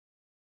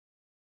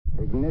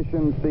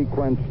Ignition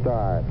sequence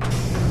start.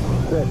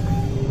 6,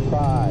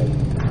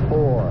 5,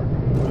 4,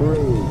 3,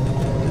 2,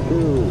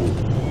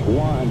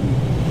 1,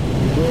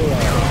 0.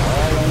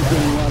 All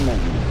engine running.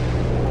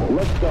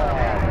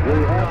 Liftoff. We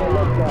have a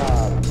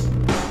liftoff.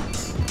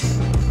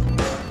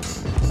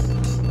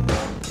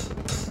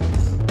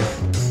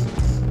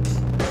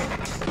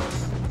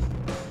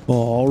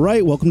 All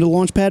right, welcome to the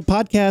Launchpad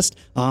Podcast.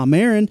 I'm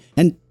Aaron,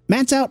 and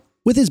Matt's out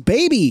with his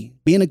baby,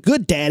 being a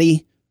good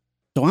daddy.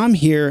 So I'm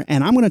here,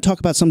 and I'm going to talk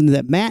about something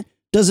that Matt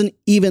doesn't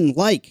even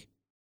like.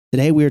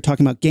 Today, we are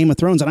talking about Game of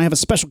Thrones, and I have a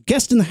special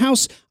guest in the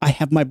house. I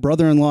have my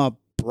brother-in-law,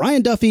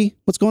 Brian Duffy.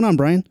 What's going on,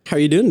 Brian? How are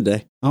you doing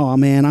today? Oh,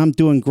 man, I'm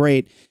doing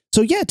great.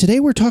 So, yeah, today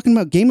we're talking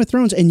about Game of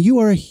Thrones, and you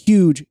are a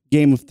huge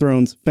Game of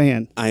Thrones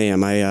fan. I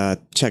am. I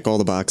check all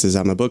the boxes.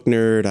 I'm a book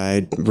nerd.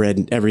 I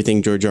read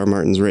everything George R. R.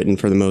 Martin's written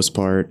for the most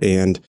part,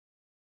 and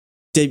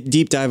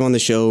deep dive on the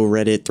show,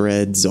 Reddit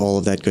threads, all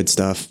of that good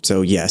stuff.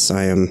 So, yes,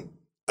 I am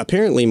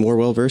apparently more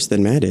well-versed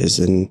than Matt is,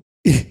 and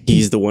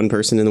he's the one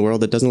person in the world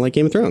that doesn't like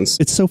Game of Thrones.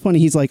 It's so funny.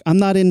 He's like, I'm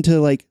not into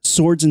like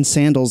swords and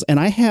sandals. And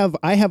I have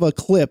a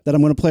clip that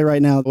I'm going to play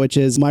right now, which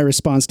is my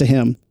response to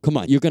him. Come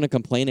on, you're going to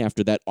complain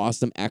after that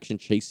awesome action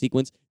chase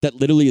sequence that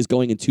literally is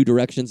going in two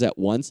directions at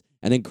once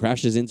and then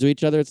crashes into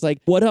each other. It's like,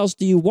 what else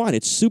do you want?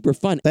 It's super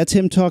fun. That's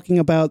him talking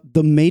about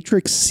the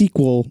Matrix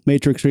sequel,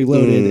 Matrix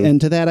Reloaded. And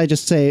to that, I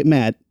just say,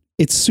 Matt,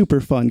 it's super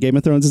fun. Game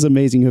of Thrones is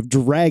amazing. You have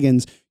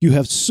dragons. You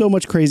have so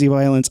much crazy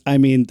violence. I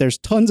mean, there's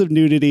tons of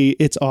nudity.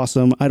 It's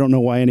awesome. I don't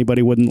know why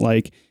anybody wouldn't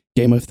like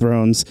Game of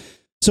Thrones.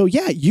 So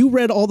yeah, you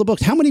read all the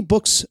books. How many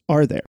books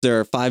are there? There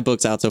are 5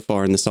 books out so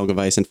far in the Song of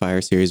Ice and Fire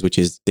series, which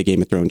is the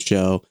Game of Thrones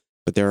show.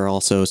 But there are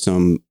also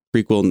some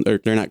prequel, or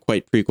they're not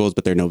quite prequels,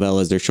 but they're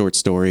novellas. They're short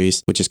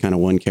stories, which is kind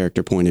of one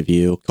character point of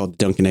view, called the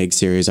Dunk and Egg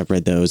series. I've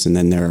read those. And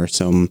then there are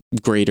some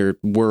greater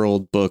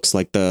world books,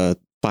 like the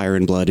Fire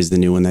and Blood is the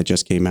new one that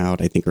just came out,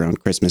 I think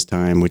around Christmas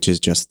time, which is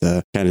just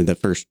the kind of the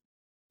first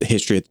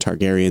history of the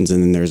Targaryens.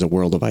 And then there's a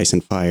World of Ice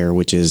and Fire,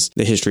 which is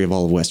the history of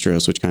all of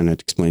Westeros, which kind of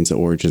explains the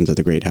origins of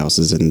the great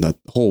houses and the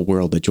whole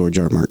world that George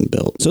R. R. Martin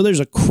built. So there's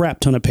a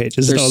crap ton of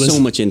pages. There's so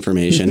much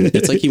information.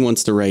 It's like he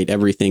wants to write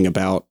everything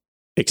about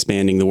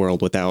expanding the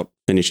world without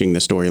finishing the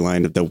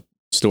storyline of the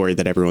story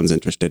that everyone's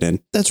interested in.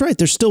 That's right.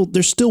 There's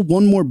still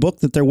one more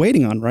book that they're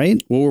waiting on,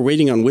 right? Well, we're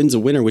waiting on Winds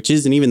of Winter, which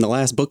isn't even the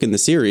last book in the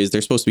series.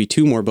 There's supposed to be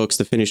 2 more books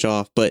to finish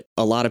off, but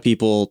a lot of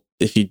people,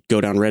 if you go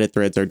down Reddit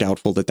threads, are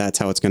doubtful that that's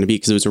how it's going to be,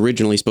 because it was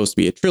originally supposed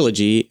to be a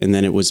trilogy, and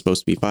then it was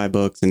supposed to be 5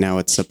 books, and now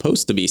it's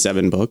supposed to be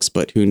 7 books,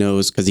 but who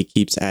knows, because he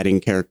keeps adding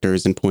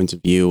characters and points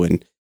of view,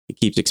 and it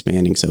keeps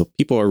expanding. So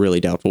people are really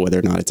doubtful whether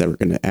or not it's ever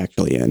going to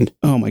actually end.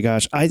 Oh my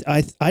gosh.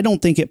 I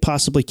don't think it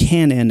possibly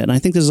can end. And I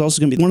think this is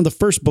also going to be one of the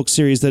first book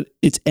series that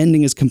its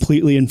ending is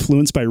completely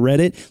influenced by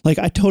Reddit. Like,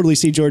 I totally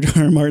see George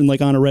R. R. Martin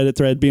like on a Reddit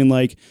thread being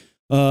like,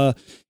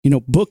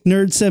 book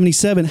nerd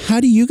 77. How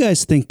do you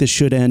guys think this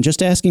should end?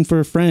 Just asking for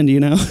a friend,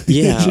 Yeah,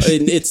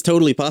 it's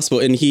totally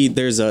possible. And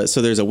there's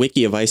a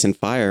wiki of Ice and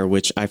Fire,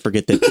 which I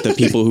forget the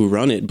people who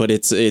run it, but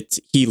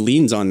he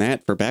leans on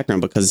that for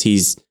background because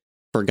he's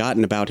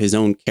forgotten about his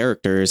own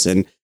characters.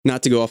 And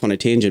not to go off on a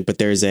tangent, but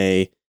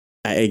I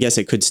guess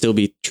it could still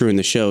be true in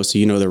the show. So,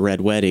 the Red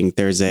Wedding,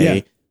 there's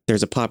a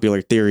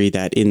popular theory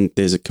that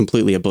there's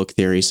completely a book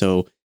theory.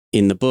 So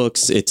in the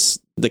books,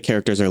 the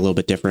characters are a little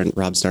bit different.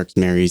 Robb Stark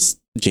marries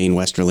Jane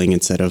Westerling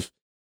instead of,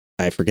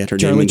 I forget her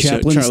name.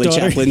 Charlie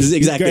Chaplin.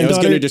 Exactly. I was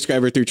going to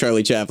describe her through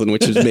Charlie Chaplin,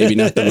 which is maybe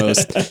not the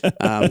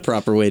most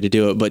proper way to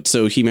do it. But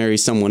so he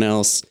marries someone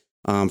else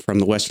from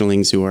the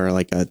Westerlings, who are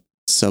like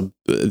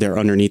they're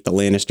underneath the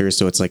Lannisters.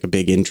 So it's like a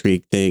big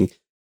intrigue thing.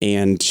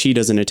 And she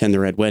doesn't attend the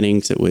Red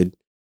Weddings. It would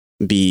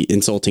be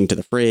insulting to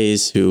the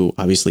Freys, who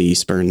obviously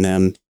spurned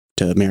them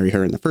to marry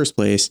her in the first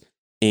place.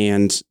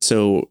 And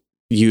so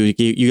you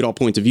get all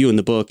points of view in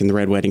the book, and the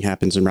Red Wedding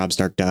happens and Robb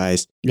Stark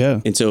dies. Yeah.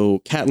 And so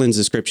Catelyn's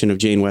description of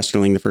Jane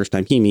Westerling the first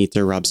time he meets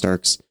her, Robb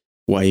Stark's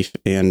wife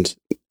and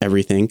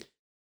everything,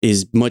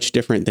 is much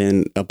different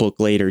than a book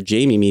later.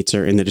 Jaime meets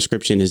her, and the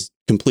description is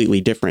completely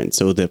different.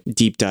 So the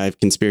deep dive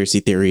conspiracy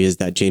theory is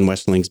that Jane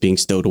Westerling's being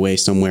stowed away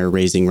somewhere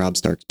raising Robb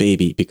Stark's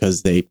baby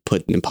because they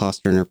put an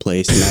imposter in her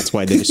place, and that's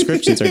why the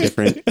descriptions are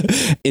different.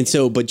 And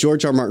so, but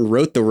George R. R. Martin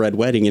wrote the Red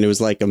Wedding, and it was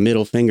like a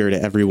middle finger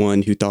to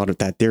everyone who thought of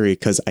that theory,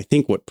 because I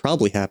think what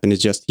probably happened is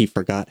just he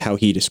forgot how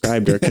he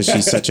described her, because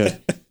she's such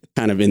a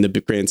kind of, in the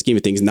grand scheme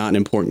of things, not an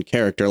important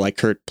character. Like,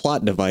 her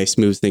plot device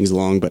moves things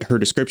along, but her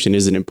description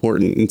isn't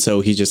important. And so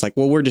he's just like,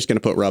 well, we're just going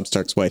to put Robb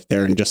Stark's wife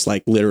there and just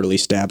like literally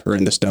stab her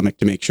in the stomach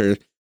to make sure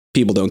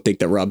people don't think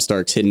that Robb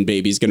Stark's hidden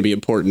baby is going to be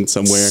important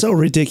somewhere. So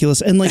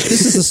ridiculous. And like,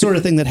 this is the sort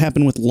of thing that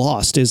happened with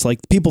Lost, is like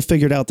people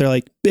figured out, they're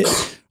like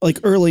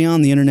early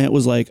on, the internet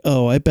was like,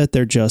 oh, I bet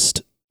they're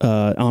just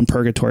on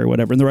purgatory or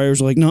whatever. And the writers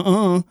were like,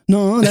 no,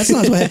 that's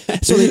not what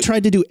happened. So they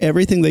tried to do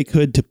everything they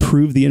could to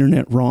prove the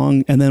internet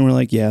wrong. And then we're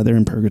like, yeah, they're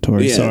in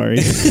purgatory. Yeah. Sorry.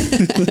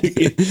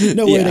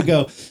 No way to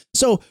go.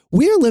 So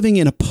we're living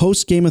in a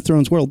post Game of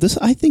Thrones world.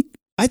 I think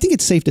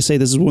it's safe to say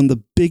this is one of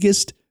the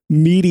biggest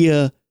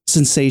media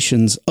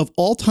sensations of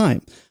all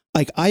time.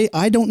 Like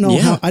I don't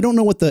know I don't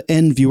know what the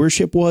end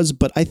viewership was,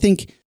 but I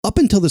think up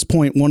until this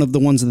point, one of the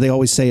ones that they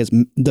always say is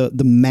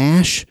the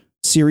MASH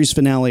series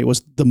finale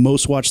was the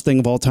most watched thing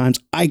of all times.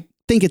 I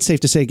think it's safe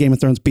to say Game of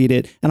Thrones beat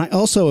it. And I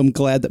also am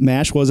glad that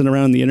MASH wasn't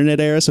around in the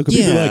internet era. So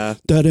people are like,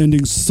 that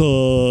ending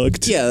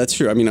sucked. Yeah, that's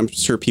true. I mean, I'm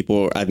sure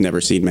I've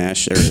never seen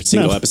MASH or a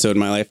single episode in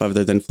my life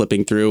other than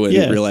flipping through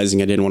and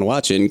realizing I didn't want to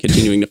watch it and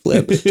continuing to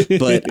flip.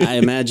 But I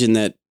imagine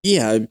that,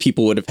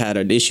 people would have had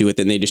an issue with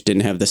it and they just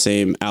didn't have the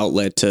same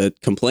outlet to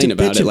complain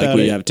about it like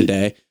we have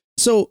today.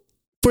 So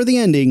for the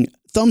ending,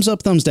 thumbs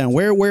up, thumbs down.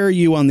 Where are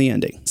you on the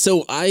ending?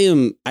 So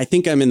I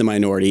think I'm in the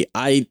minority.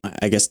 I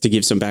guess to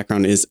give some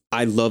background is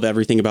I love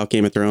everything about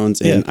Game of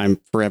Thrones and I'm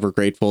forever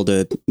grateful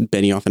to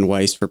Benioff and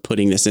Weiss for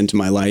putting this into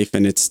my life.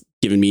 And it's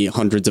given me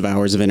hundreds of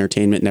hours of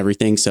entertainment and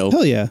everything. So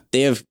hell yeah,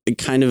 they have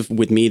kind of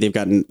with me, they've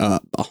gotten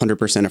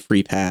 100% a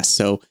free pass.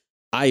 So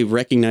I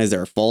recognize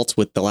there are faults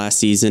with the last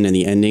season and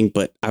the ending,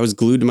 but I was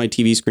glued to my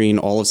TV screen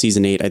all of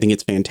season 8. I think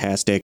it's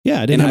fantastic.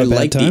 Yeah, I didn't have a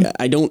bad time.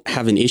 I don't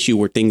have an issue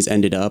where things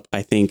ended up.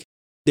 I think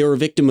they were a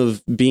victim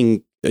of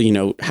being,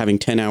 having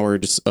 10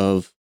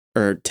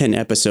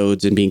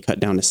 episodes and being cut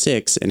down to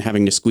 6 and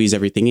having to squeeze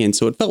everything in.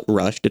 So it felt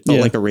rushed. It felt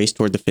like a race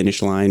toward the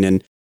finish line,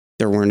 and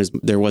there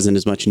wasn't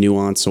as much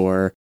nuance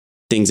or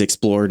things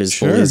explored as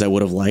fully as I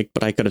would have liked.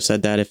 But I could have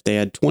said that if they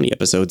had 20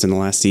 episodes in the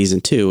last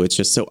season too. It's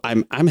just so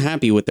I'm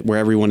happy with where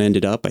everyone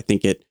ended up. I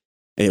think it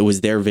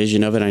was their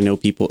vision of it. I know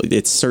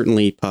it's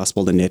certainly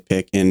possible to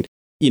nitpick, and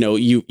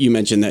you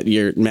mentioned that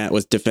Matt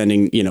was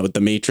defending, the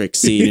Matrix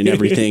scene and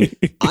everything.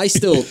 I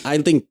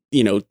think,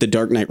 The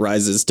Dark Knight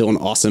Rises is still an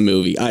awesome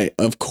movie.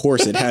 Of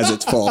course it has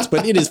its faults,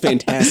 but it is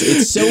fantastic.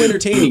 It's so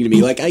entertaining to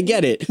me. Like, I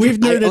get it. We've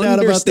nerded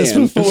out about this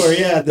before.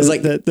 Yeah. It's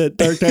like the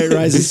Dark Knight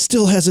Rises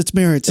still has its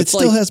merits. It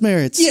still has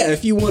merits. Yeah.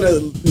 If you want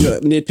to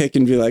nitpick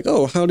and be like,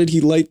 oh, how did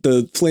he light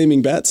the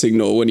flaming bat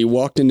signal when he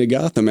walked into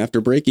Gotham after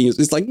breaking his,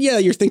 it's like, yeah,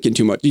 you're thinking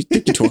too much. You're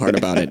thinking too hard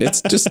about it.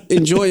 It's just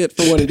enjoy it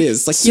for what it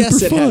is. It's like,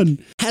 super fun.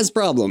 It has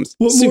problems.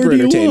 What Super more do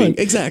you entertaining. want?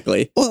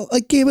 Exactly. Well,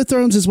 like Game of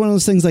Thrones is one of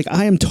those things, like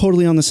I am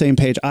totally on the same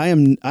page. I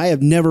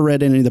have never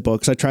read any of the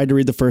books. I tried to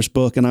read the first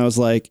book and I was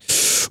like,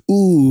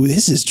 ooh,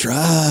 this is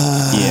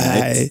dry.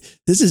 Yeah,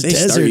 this is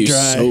desert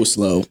dry. So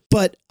slow.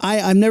 But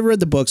I've never read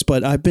the books,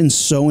 but I've been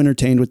so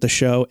entertained with the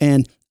show,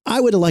 and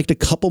I would have liked a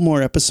couple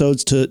more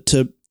episodes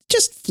to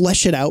just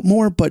flesh it out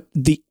more. But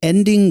the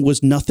ending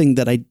was nothing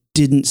that I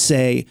didn't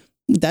say,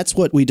 that's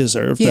what we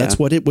deserve. Yeah. That's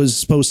what it was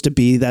supposed to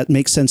be. That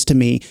makes sense to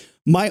me.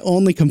 My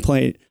only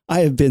complaint,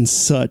 I have been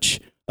such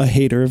a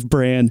hater of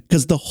Bran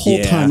because the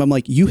whole time I'm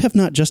like, you have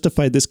not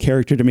justified this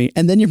character to me.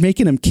 And then you're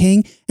making him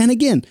king. And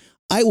again,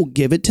 I will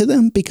give it to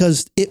them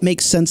because it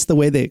makes sense the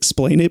way they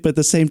explain it. But at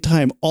the same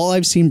time, all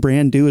I've seen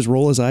Bran do is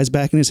roll his eyes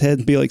back in his head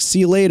and be like, see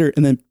you later.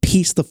 And then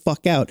peace the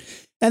fuck out.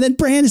 And then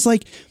Bran is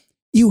like,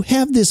 you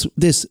have this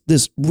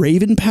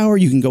raven power.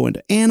 You can go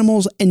into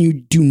animals and you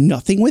do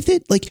nothing with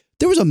it. Like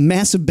there was a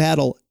massive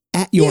battle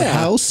at your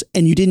house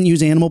and you didn't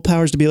use animal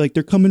powers to be like,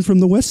 they're coming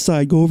from the west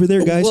side. Go over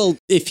there, guys. Well,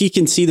 if he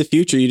can see the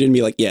future, you didn't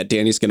be like, yeah,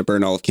 Danny's going to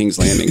burn all of King's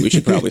Landing. We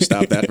should probably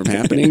stop that from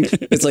happening.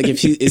 It's like,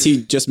 is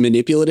he just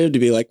manipulative to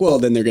be like, well,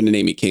 then they're going to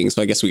name me king.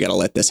 So I guess we got to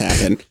let this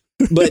happen.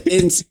 But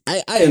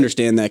I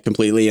understand that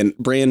completely. And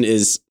Bran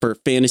is, for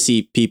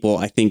fantasy people,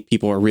 I think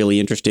people are really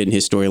interested in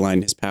his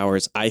storyline, his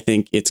powers. I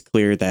think it's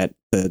clear that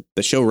the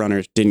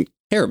showrunners didn't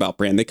care about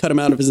Bran. They cut him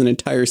out of an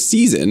entire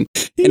season.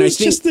 He was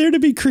just there to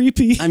be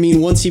creepy. I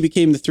mean, once he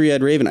became the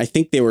three-eyed raven, I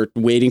think they were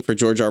waiting for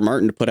George R. R.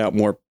 Martin to put out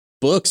more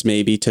books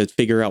maybe to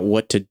figure out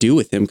what to do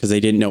with him because they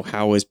didn't know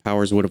how his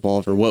powers would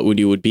evolve or what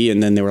he would be.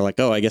 And then they were like,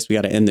 oh, I guess we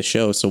got to end the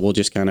show. So we'll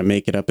just kind of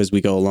make it up as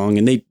we go along.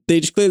 And they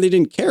just clearly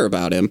didn't care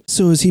about him.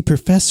 So is he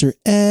Professor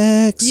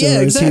X? Yeah,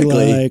 or exactly.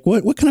 Is he like,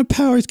 what kind of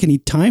powers? Can he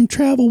time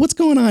travel? What's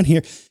going on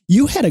here?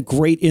 You had a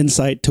great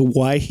insight to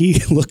why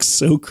he looks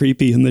so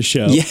creepy in the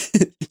show. Yeah.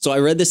 So I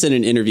read this in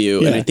an interview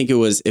and I think it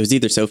was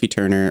either Sophie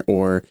Turner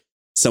or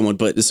someone,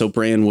 but so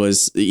Bran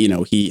was,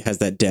 he has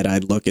that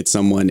dead-eyed look at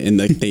someone and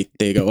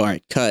they go, all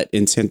right, cut.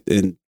 And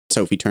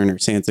Sophie Turner,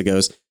 Sansa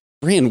goes,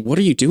 Bran, what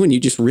are you doing? You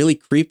just really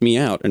creeped me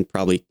out, and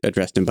probably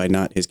addressed him by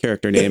not his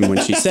character name when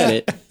she said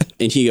it.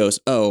 And he goes,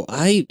 oh,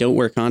 I don't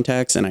wear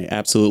contacts and I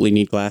absolutely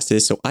need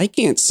glasses, so I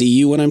can't see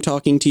you when I'm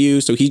talking to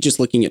you. So he's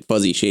just looking at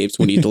fuzzy shapes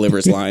when he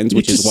delivers lines,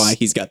 which is why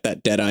he's got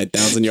that dead-eyed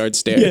 1,000-yard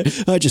stare. Yeah,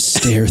 I just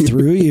stare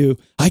through you.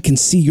 I can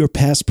see your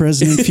past,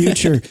 present, and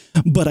future,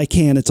 but I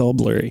can't. It's all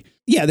blurry.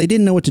 Yeah, they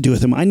didn't know what to do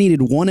with him. I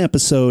needed one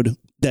episode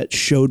that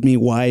showed me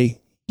why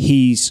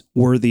he's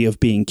worthy of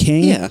being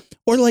king. Yeah.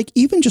 Or like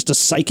even just a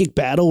psychic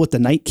battle with the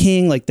Night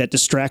King, like that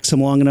distracts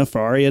him long enough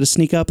for Arya to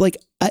sneak up. Like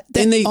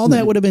all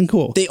that would have been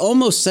cool. They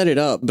almost set it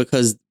up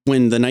because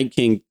when the Night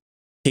King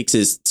takes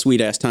his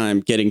sweet ass time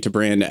getting to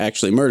Bran to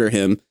actually murder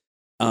him,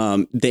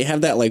 they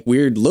have that like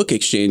weird look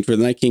exchange where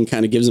the Night King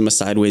kind of gives him a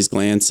sideways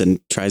glance and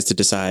tries to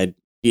decide,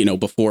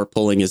 before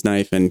pulling his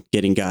knife and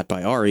getting got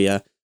by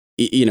Arya.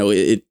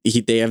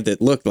 They have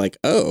that look like,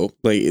 oh,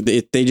 like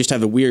they just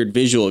have a weird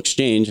visual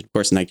exchange. Of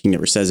course, Night King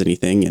never says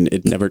anything and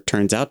it never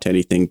turns out to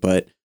anything.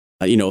 But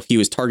if he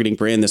was targeting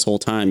Bran this whole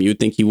time, you'd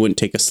think he wouldn't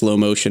take a slow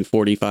motion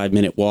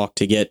 45-minute walk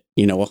to get,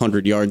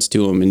 100 yards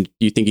to him. And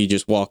you think he'd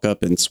just walk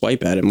up and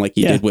swipe at him like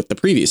he did with the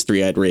previous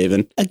Three-Eyed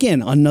Raven.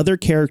 Again, another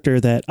character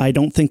that I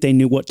don't think they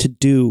knew what to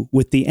do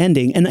with the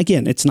ending. And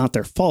again, it's not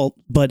their fault,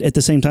 but at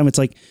the same time, it's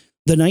like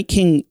the Night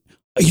King,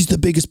 he's the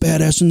biggest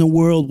badass in the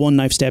world. One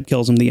knife stab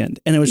kills him the end.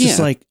 And it was just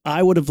like,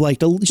 I would have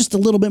liked just a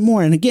little bit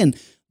more. And again,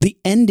 the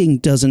ending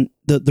doesn't,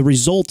 the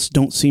results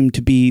don't seem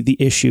to be the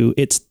issue.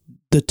 It's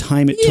the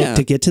time it took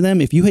to get to them.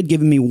 If you had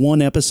given me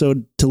one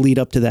episode to lead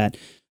up to that,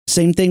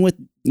 same thing with,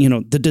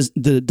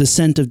 the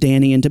descent of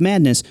Dany into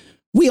madness.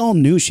 We all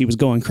knew she was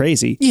going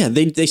crazy. Yeah,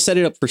 they set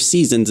it up for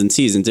seasons and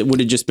seasons. It would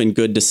have just been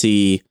good to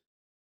see.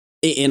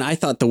 And I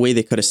thought the way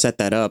they could have set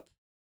that up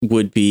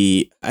would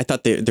be, I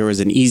thought there was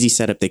an easy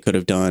setup they could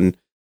have done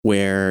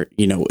where,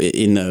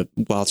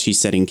 while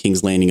she's setting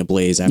King's Landing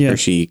ablaze after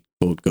she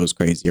quote goes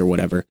crazy or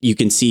whatever, you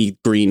can see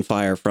green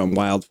fire from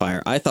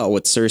wildfire. I thought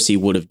what Cersei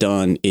would have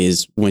done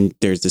is when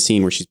there's the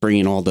scene where she's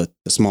bringing all the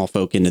small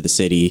folk into the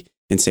city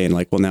and saying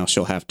like, well, now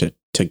she'll have to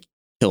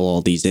kill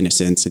all these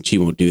innocents, and she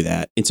won't do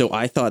that. And so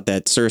I thought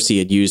that Cersei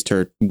had used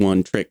her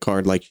one trick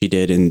card like she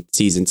did in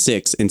season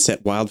 6 and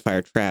set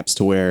wildfire traps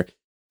to where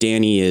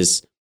Dany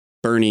is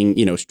burning,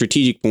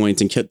 strategic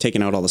points and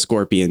taking out all the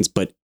scorpions,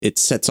 but it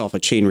sets off a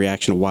chain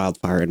reaction of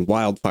wildfire, and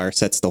wildfire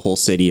sets the whole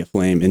city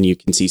aflame. And you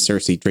can see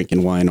Cersei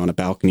drinking wine on a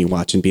balcony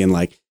watching, being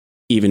like,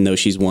 even though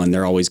she's won,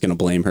 they're always going to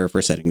blame her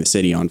for setting the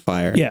city on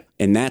fire. Yeah.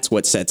 And that's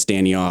what sets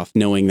Dany off,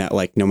 knowing that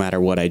like, no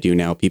matter what I do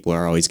now, people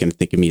are always going to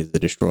think of me as the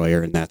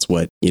destroyer. And that's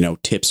what,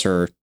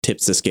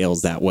 tips the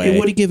scales that way. It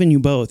would have given you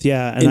both.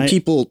 Yeah. And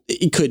people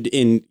could,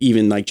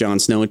 even like Jon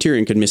Snow and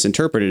Tyrion could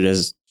misinterpret it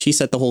as she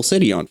set the whole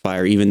city on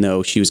fire, even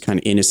though she was kind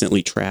of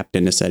innocently trapped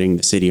into setting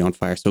the city on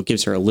fire. So it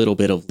gives her a little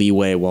bit of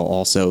leeway while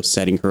also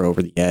setting her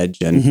over the edge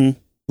and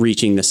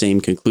reaching the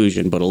same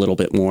conclusion, but a little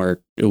bit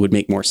more, it would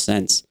make more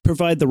sense.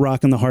 Provide the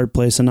rock in the hard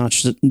place and not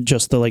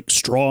just the like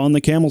straw on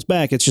the camel's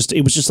back. It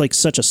was just like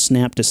such a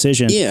snap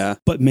decision. Yeah.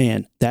 But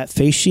man, that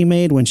face she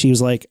made when she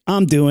was like,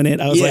 I'm doing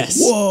it. I was like,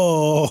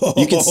 whoa.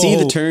 You could see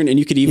the turn, and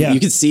you could even, you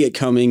could see it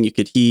coming. You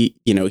could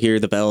hear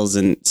the bells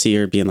and see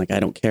her being like, I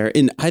don't care.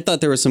 And I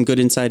thought there was some good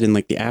insight in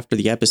like after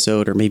the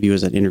episode, or maybe it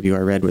was an interview I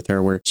read with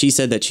her where she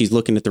said that she's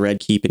looking at the Red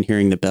Keep and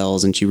hearing the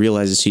bells and she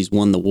realizes she's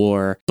won the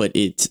war. But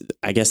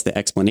I guess the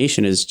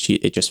explanation is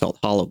it just felt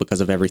hollow because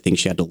of everything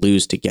she had to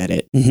lose to get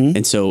it.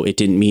 And so it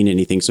didn't mean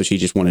anything. So she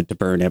just wanted to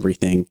burn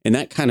everything. And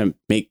that kind of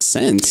makes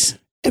sense.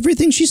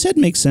 Everything she said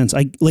makes sense.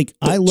 I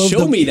love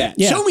Show me that.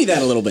 Yeah. Show me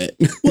that a little bit.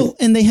 Well,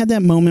 and they had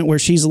that moment where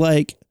she's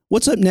like,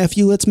 what's up,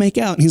 nephew? Let's make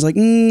out. And he's like,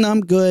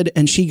 I'm good.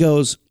 And she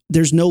goes,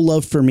 there's no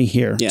love for me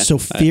here. Yeah, so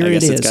fear I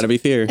guess it is. It's got to be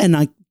fear.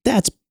 And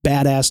that's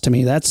badass to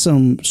me. That's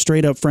some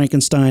straight up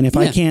Frankenstein. If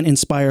I can't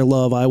inspire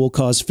love, I will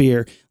cause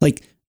fear.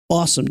 Like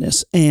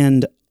awesomeness.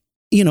 And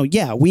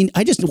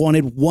I just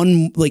wanted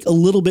a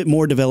little bit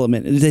more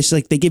development. It's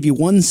like they give you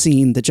one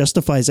scene that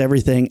justifies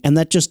everything. And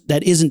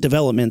that isn't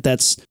development.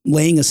 That's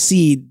laying a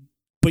seed,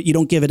 but you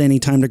don't give it any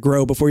time to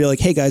grow before you're like,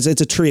 hey guys,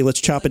 it's a tree.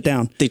 Let's chop it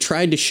down. They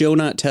tried to show,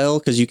 not tell,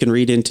 because you can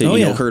read into,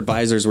 her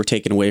advisors were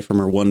taken away from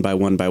her one by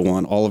one by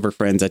one. All of her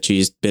friends that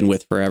she's been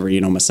with forever,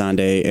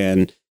 Missandei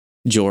and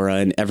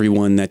Jorah and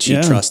everyone that she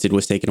trusted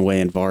was taken away,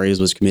 and Varys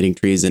was committing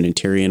treason, and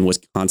Tyrion was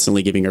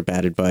constantly giving her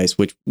bad advice,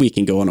 which we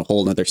can go on a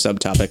whole nother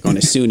subtopic on.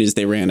 As soon as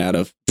they ran out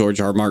of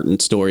George R. Martin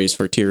stories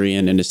for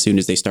Tyrion, and as soon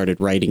as they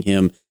started writing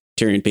him,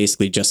 Tyrion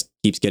basically just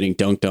keeps getting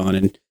dunked on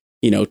and,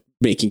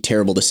 making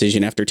terrible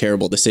decision after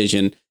terrible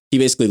decision. He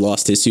basically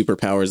lost his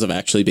superpowers of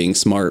actually being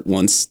smart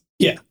once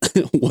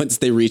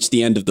they reached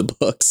the end of the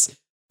books.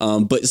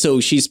 But so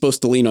she's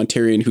supposed to lean on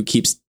Tyrion, who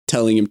keeps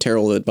telling him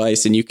terrible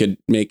advice, and you could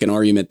make an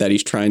argument that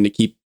he's trying to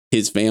keep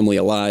his family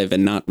alive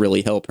and not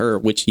really help her,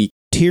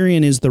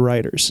 Tyrion is the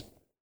writers.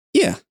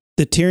 Yeah.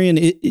 The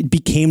Tyrion, it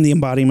became the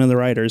embodiment of the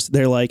writers.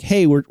 They're like,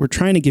 hey, we're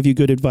trying to give you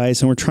good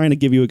advice and we're trying to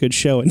give you a good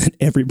show. And then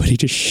everybody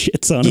just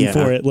shits on him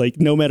for it. Like,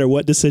 no matter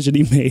what decision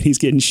he made, he's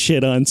getting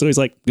shit on. So he's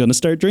like, gonna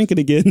start drinking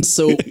again.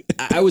 So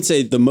I would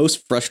say the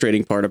most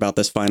frustrating part about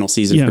this final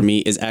season for me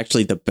is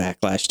actually the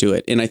backlash to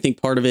it. And I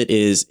think part of it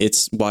is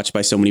it's watched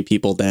by so many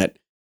people that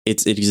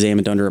it's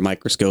examined under a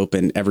microscope,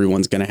 and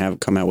everyone's going to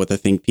come out with a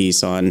think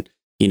piece on,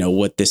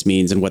 what this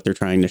means and what they're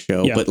trying to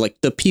show. Yeah. But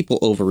like the people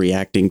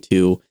overreacting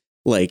to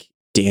like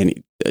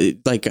Dany,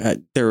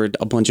 there were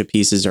a bunch of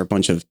pieces or a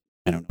bunch of,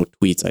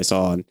 tweets I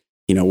saw. And,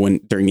 when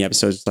during the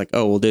episode, it's like,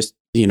 oh, well, this,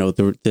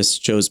 this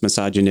show's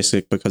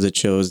misogynistic because it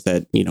shows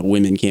that,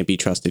 women can't be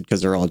trusted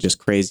because they're all just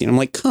crazy. And I'm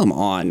like, come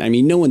on. I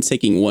mean, no one's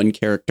taking one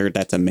character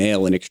that's a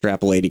male and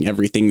extrapolating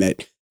everything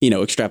that,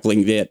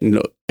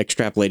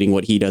 extrapolating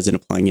what he does and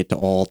applying it to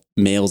all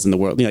males in the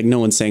world. No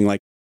one's saying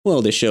like,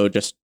 well, this show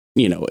just,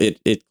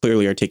 it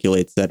clearly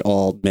articulates that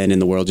all men in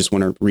the world just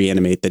want to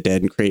reanimate the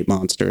dead and create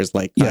monsters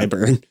like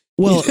Qyburn.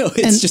 Well,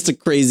 it's just a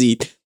crazy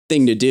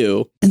thing to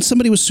do. And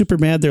somebody was super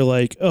mad. They're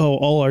like, oh,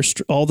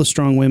 all the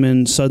strong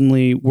women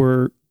suddenly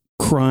were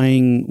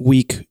crying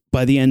weak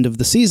by the end of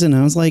the season,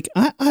 I was like,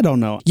 I don't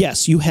know.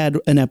 Yes, you had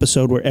an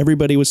episode where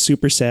everybody was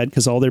super sad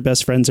because all their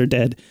best friends are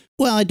dead.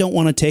 Well, I don't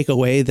want to take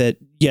away that,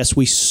 yes,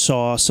 we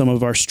saw some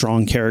of our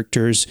strong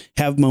characters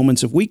have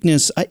moments of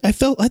weakness. I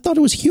thought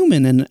it was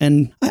human,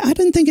 and I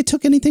didn't think it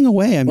took anything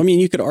away. I mean,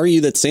 you could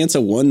argue that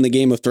Sansa won the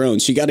Game of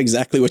Thrones. She got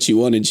exactly what she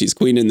wanted. She's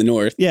queen in the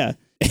north. Yeah.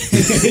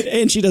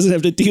 And she doesn't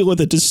have to deal with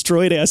a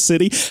destroyed ass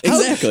city.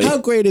 Exactly. How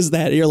great is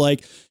that? You're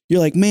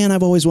like, man,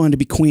 I've always wanted to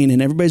be queen,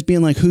 and everybody's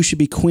being like, who should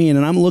be queen?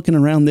 And I'm looking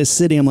around this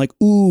city. I'm like,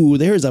 ooh,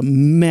 there's a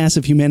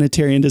massive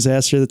humanitarian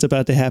disaster that's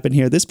about to happen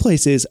here. This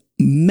place is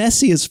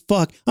messy as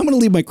fuck. I'm going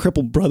to leave my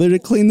crippled brother to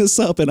clean this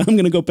up, and I'm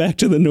going to go back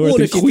to the north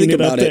and queen it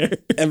up there.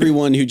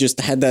 Everyone who just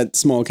had that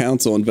small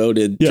council and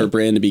voted for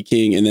Bran to be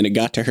king, and then it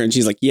got to her, and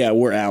she's like, yeah,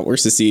 we're out. We're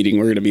seceding.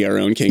 We're going to be our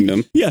own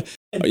kingdom. Yeah.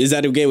 Is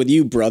that okay with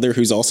you, brother,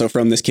 who's also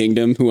from this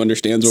kingdom, who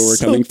understands where we're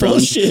coming from?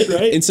 Bullshit,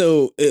 right? And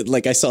so,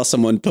 I saw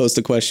someone post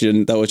a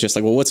question that was just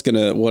like, well,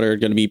 what are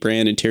going to be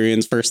Bran and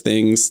Tyrion's first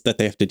things that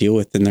they have to deal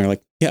with? And they're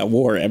like, yeah,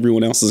 war.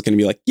 Everyone else is going to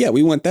be like, yeah,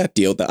 we want that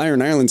deal. The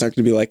Iron Islands aren't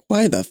going to be like,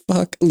 why the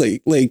fuck?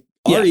 Like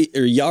Ari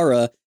or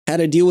Yara had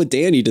to deal with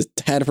Dany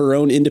to have her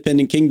own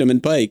independent kingdom in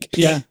Pike.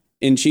 Yeah.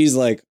 And she's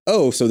like,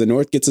 oh, so the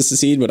North gets to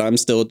secede, but I'm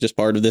still just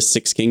part of this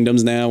 6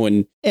 kingdoms now.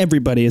 And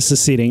everybody is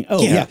seceding.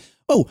 Oh, yeah.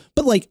 Oh,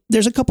 but like,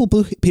 there's a couple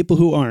people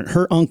who aren't.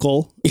 Her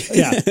uncle,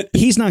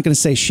 he's not going to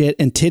say shit.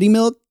 And Titty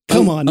Milk,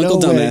 come on, Uncle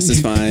no way. Dumbass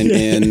is fine.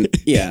 And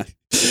yeah.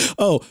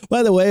 Oh,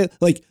 by the way,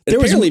 like it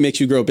apparently makes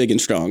you grow big and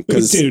strong.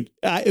 Dude,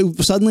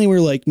 suddenly we're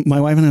like, my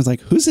wife and I was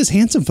like, who's this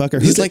handsome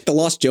fucker? He's like the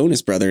lost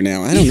Jonas brother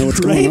now. I don't know what's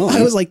going on.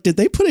 I was like, did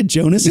they put a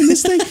Jonas in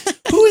this thing?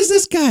 Who is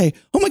this guy?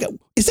 Oh my God.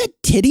 Is that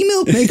Titty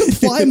Milk? Make him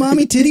fly,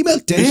 mommy, Titty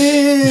Milk.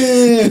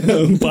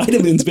 Damn.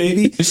 Vitamins,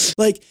 baby.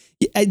 Like,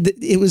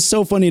 it was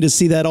so funny to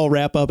see that all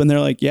wrap up. And they're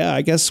like, yeah,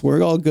 I guess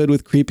we're all good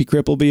with Creepy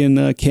Cripple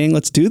being king.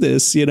 Let's do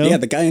this, you know? Yeah,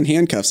 the guy in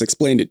handcuffs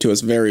explained it to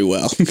us very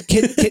well.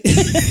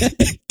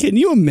 Can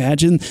you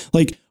imagine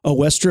like a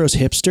Westeros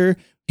hipster?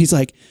 He's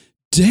like,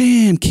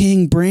 damn,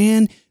 King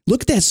Bran,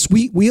 look at that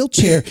sweet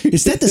wheelchair.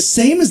 Is that the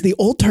same as the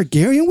old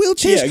Targaryen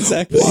wheelchairs? Yeah,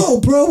 exactly. Whoa,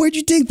 bro, where'd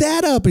you dig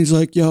that up? And he's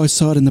like, yo, I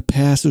saw it in the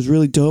past. It was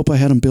really dope. I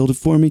had him build it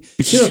for me.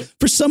 You know,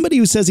 for somebody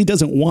who says he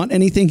doesn't want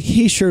anything,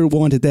 he sure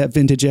wanted that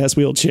vintage ass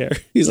wheelchair.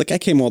 He's like, I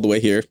came all the way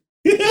here.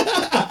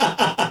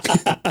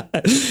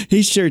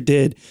 He sure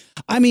did.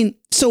 I mean,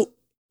 so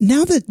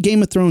now that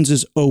Game of Thrones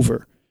is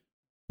over,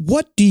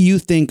 what do you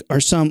think are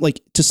some,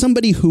 like, to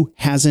somebody who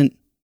hasn't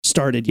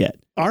started yet?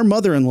 Our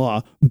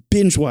mother-in-law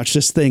binge watched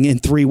this thing in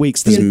 3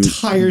 weeks, the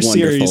entire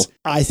series.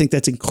 I think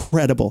that's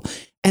incredible.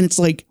 And it's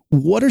like,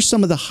 what are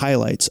some of the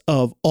highlights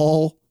of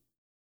all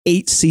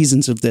 8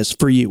 seasons of this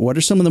for you? What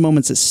are some of the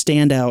moments that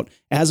stand out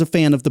as a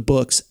fan of the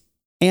books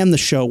and the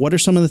show? What are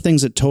some of the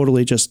things that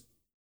totally just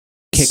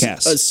kick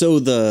ass? I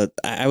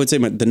would say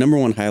the number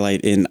one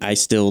highlight, and I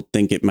still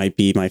think it might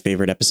be my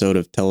favorite episode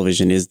of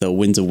television, is the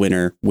Winds of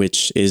Winter,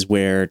 which is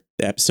where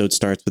the episode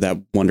starts with that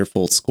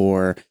wonderful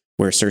score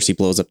where Cersei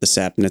blows up the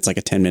Sept, and it's like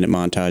a 10-minute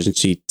montage, and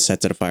she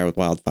sets it afire with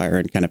wildfire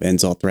and kind of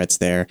ends all threats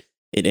there.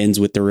 It ends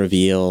with the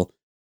reveal,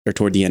 or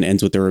toward the end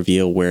ends with the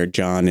reveal where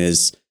Jon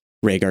is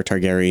Rhaegar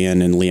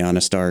Targaryen and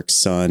Lyanna Stark's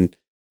son,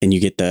 and you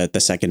get the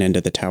second end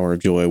of the Tower of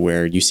Joy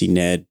where you see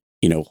Ned,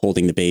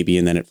 holding the baby,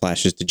 and then it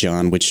flashes to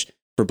Jon, which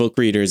for book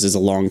readers is a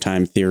long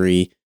time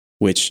theory,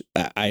 which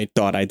I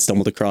thought I'd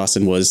stumbled across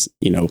and was,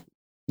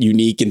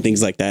 unique and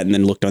things like that, and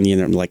then looked on the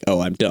internet and I'm like, oh,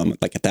 I'm dumb.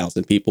 Like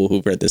 1,000 people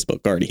who've read this book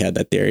already had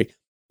that theory.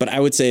 But I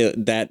would say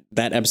that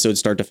episode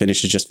start to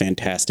finish is just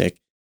fantastic.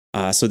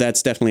 So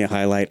that's definitely a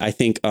highlight. I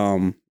think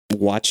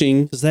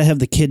watching... Does that have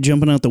the kid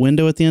jumping out the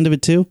window at the end of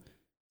it too?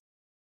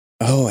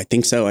 Oh, I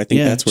think so. I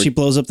think that's where... she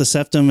blows up the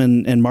septum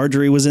and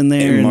Marjorie was in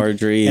there. And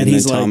Marjorie and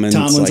he's then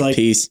Tommen's like,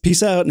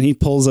 peace out. And he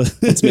pulls a...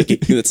 let's make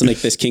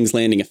this King's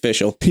Landing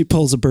official. He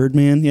pulls a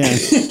Birdman, yeah.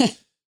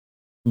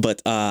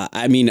 But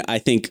I mean, I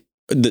think...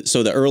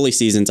 So the early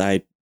seasons,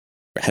 I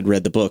had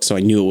read the book, so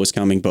I knew it was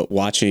coming, but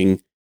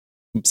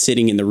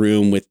sitting in the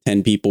room with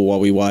 10 people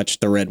while we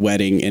watched The Red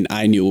Wedding, and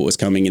I knew it was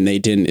coming and they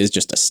didn't, is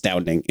just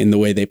astounding. In the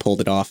way they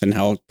pulled it off and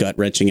how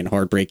gut-wrenching and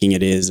heartbreaking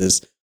it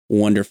is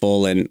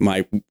wonderful. And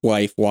my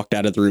wife walked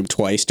out of the room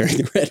twice during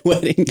The Red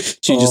Wedding.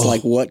 She just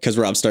like, what? Because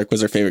Robb Stark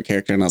was her favorite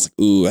character, and I was like,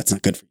 ooh, that's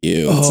not good for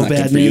you. It's not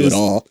good for you at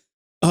all.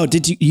 Oh,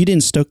 you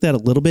didn't stoke that a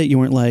little bit? You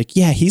weren't like,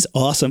 yeah, he's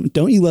awesome.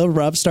 Don't you love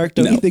Robb Stark?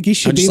 Don't you think he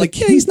should be like,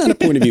 yeah, he's not a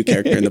point of view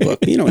character in the book.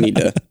 You don't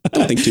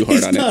think too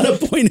hard on it. He's not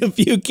a point of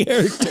view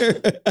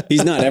character.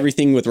 He's not.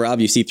 Everything with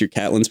Robb, you see through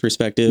Catelyn's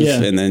perspective,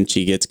 and then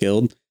she gets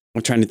killed.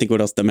 I'm trying to think what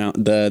else.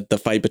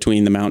 The fight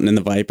between the Mountain and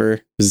the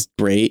Viper is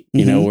great.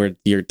 Where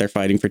they're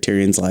fighting for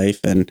Tyrion's life,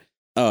 and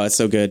oh, it's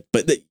so good.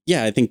 But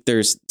I think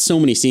there's so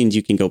many scenes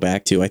you can go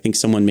back to. I think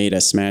someone made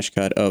a smash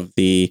cut of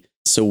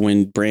so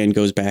when Bran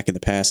goes back in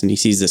the past and he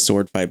sees this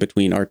sword fight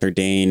between Arthur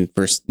Dayne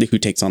who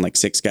takes on like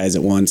 6 guys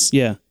at once.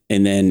 Yeah.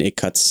 And then it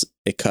cuts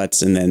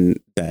and then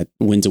that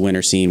Winds of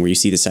Winter scene where you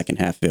see the second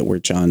half of it where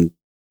Jon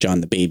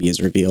the baby is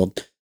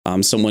revealed.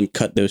 Someone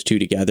cut those two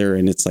together,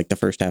 and it's like the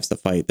first half's the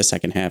fight, the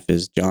second half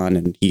is Jon,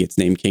 and he gets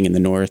named king in the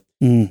North.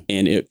 And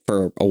it,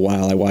 for a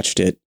while, I watched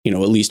it, at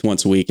least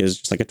once a week. It was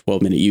just like a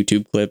 12-minute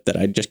YouTube clip that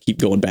I just keep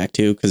going back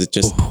to because it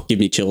just gives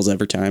me chills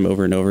every time,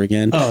 over and over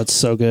again. Oh, it's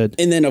so good.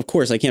 And then, of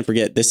course, I can't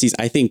forget this season.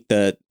 I think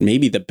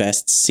maybe the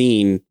best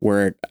scene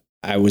where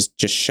I was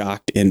just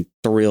shocked and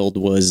thrilled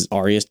was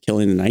Arya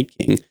killing the Night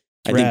King.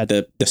 I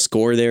think the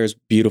score there is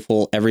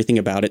beautiful. Everything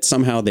about it.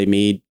 Somehow they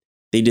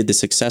did the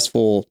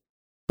successful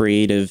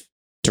creative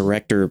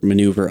director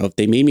maneuver of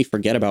they made me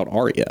forget about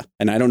Arya.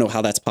 And I don't know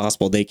how that's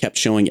possible. They kept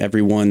showing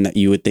everyone that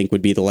you would think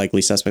would be the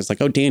likely suspects.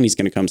 Like, oh, Dany's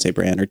going to come save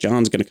Bran, or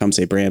Jon's going to come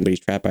save Bran, but he's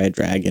trapped by a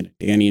dragon.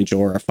 Dany and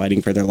Jorah are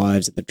fighting for their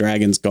lives. And the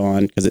dragon's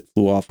gone because it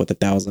flew off with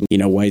 1,000,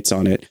 whites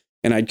on it.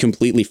 And I'd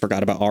completely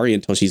forgot about Arya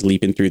until she's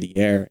leaping through the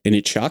air. And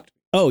it shocked me.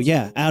 Oh,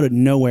 yeah, out of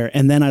nowhere.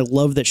 And then I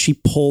love that she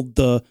pulled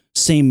the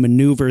same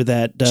maneuver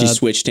that... she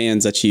switched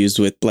hands that she used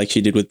with, like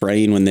she did with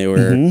Brian when they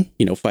were,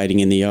 fighting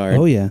in the yard.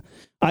 Oh, yeah.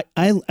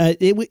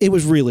 It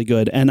was really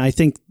good. And I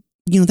think,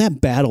 that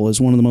battle is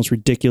one of the most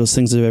ridiculous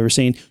things I've ever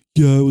seen.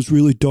 Yeah, it was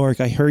really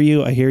dark. I hear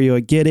you. I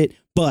get it.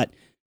 But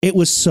it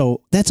was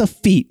that's a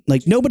feat.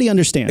 Like, nobody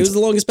understands. It was the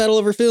longest battle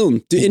ever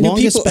filmed.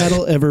 Longest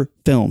battle ever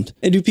filmed.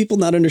 And do people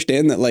not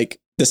understand that,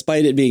 like,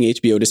 despite it being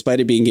HBO, despite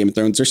it being Game of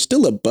Thrones, there's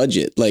still a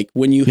budget. Like,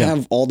 when you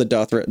have all the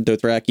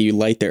Dothraki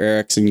light their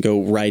Erics and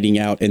go riding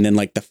out, and then,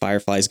 like, the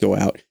Fireflies go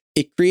out,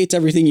 it creates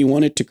everything you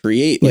want it to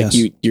create. Like,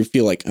 you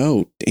feel like,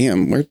 oh,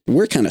 damn,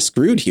 we're kind of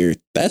screwed here.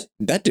 That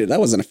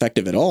wasn't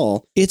effective at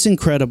all. It's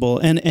incredible.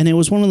 And it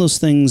was one of those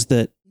things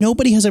that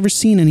nobody has ever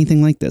seen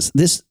anything like this.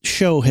 This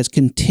show has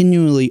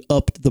continually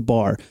upped the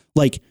bar.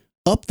 Like,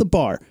 up the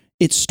bar.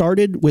 It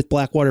started with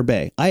Blackwater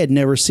Bay. I had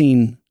never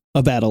seen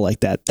a battle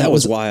like that. That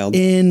was wild.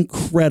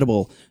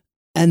 Incredible.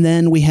 And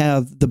then we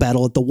have the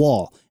battle at the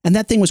Wall. And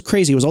that thing was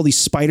crazy. It was all these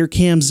spider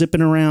cams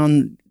zipping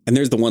around. And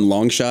there's the one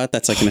long shot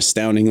that's like an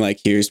astounding, like,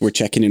 we're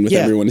checking in with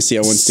everyone to see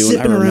how one's doing.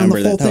 I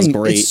remember that. That was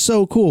great. It's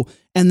so cool.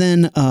 And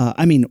then,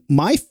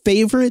 my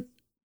favorite,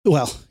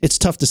 well, it's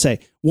tough to say.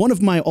 One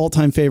of my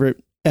all-time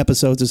favorite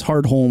episodes is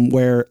Hardhome,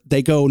 where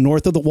they go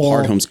north of the Wall.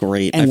 Hardhome's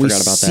great. And I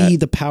forgot about that. We see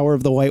the power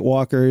of the White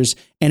Walkers,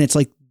 and it's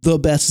like the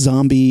best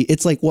zombie.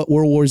 It's like what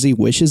World War Z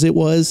wishes it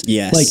was.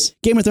 Yes. Like,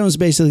 Game of Thrones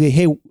basically,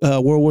 hey,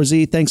 World War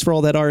Z, thanks for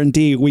all that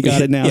R&D. We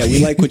got it now. Yeah,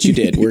 we like what you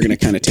did. We're going to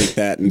kind of take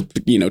that and,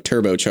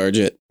 turbocharge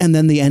it. And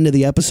then the end of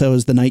the episode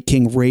is the Night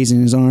King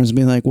raising his arms and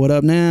being like, what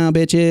up now,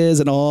 bitches?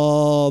 And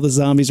all the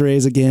zombies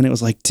raise again. It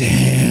was like,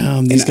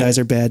 damn, these guys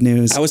are bad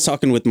news. I was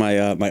talking with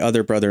my my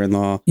other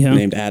brother-in-law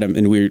named Adam,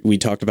 and we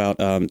talked about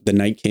the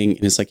Night King.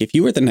 And it's like, if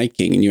you were the Night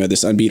King and you had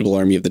this unbeatable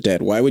army of the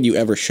dead, why would you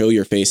ever show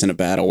your face in a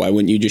battle? Why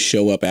wouldn't you just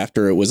show up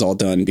after it was all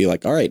done and be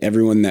like, all right,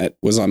 everyone that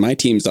was on my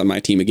team is on my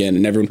team again,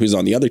 and everyone who's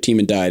on the other team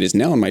and died is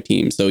now on my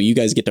team. So you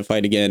guys get to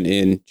fight again,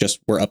 and just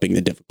we're upping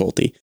the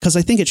difficulty. Because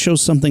I think it shows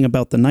something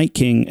about the Night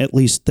King, at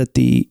least that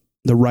the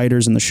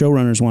writers and the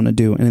showrunners want to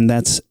do, and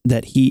that's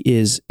that he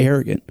is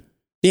arrogant.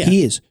 Yeah.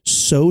 He is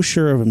so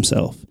sure of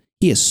himself.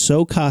 He is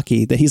so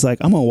cocky that he's like,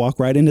 I'm going to walk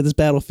right into this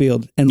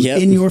battlefield and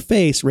in your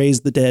face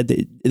raise the dead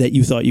that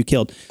you thought you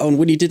killed. Oh, and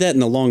when he did that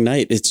in the Long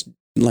Night, it's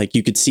like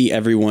you could see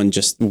everyone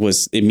just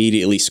was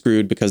immediately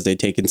screwed because they'd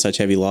taken such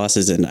heavy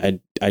losses.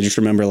 And I just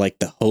remember, like,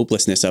 the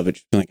hopelessness of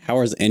it. Like,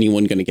 how is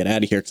anyone going to get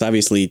out of here? Because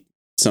obviously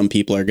some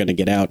people are going to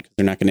get out because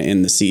they're not going to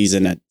end the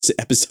season at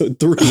episode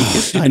 3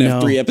 and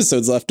have 3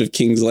 episodes left of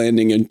King's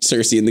Landing and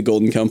Cersei and the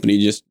Golden Company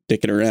just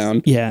dicking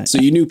around. Yeah. So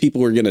you knew people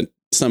were going to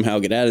somehow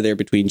get out of there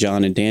between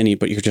Jon and Dany,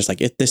 but you're just like,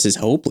 this is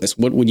hopeless.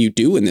 What would you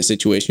do in this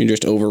situation? You're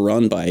just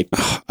overrun by...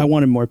 I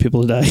wanted more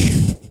people to die.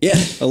 Yeah,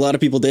 a lot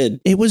of people did.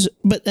 It was,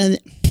 but,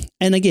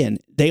 and again,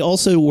 they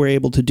also were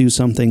able to do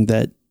something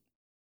that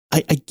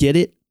I get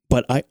it,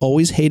 but I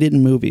always hate it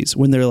in movies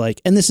when they're like,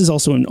 and this is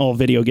also in all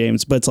video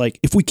games, but it's like,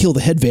 if we kill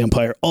the head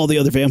vampire, all the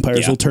other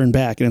vampires will turn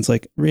back. And it's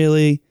like,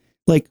 really?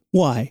 Like,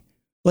 why?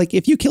 Like,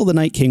 if you kill the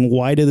Night King,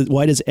 why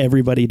does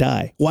everybody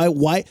die?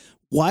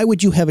 Why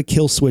would you have a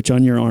kill switch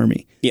on your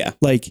army? Yeah.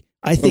 Like,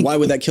 I think... Or why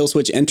would that kill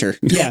switch enter?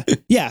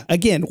 Yeah.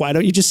 Again, why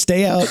don't you just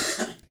stay out?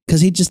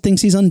 Because he just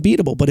thinks he's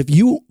unbeatable. But if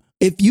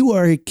you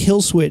are a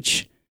kill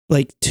switch,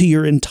 like, to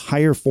your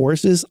entire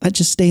forces, I'd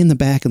just stay in the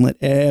back and let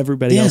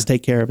everybody else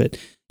take care of it.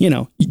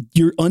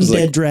 Your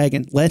undead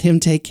dragon, let him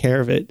take care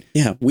of it.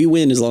 Yeah, we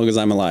win as long as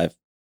I'm alive.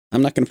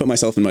 I'm not going to put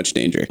myself in much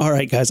danger. All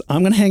right, guys,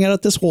 I'm going to hang out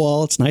at this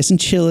wall. It's nice and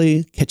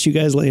chilly. Catch you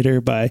guys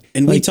later. Bye.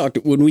 And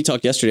when we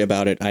talked yesterday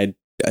about it, I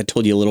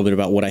told you a little bit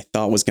about what I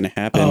thought was going to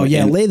happen. Oh,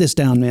 yeah. Lay this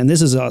down, man.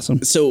 This is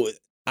awesome. So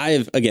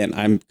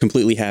I'm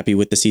completely happy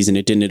with the season.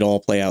 It didn't at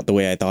all play out the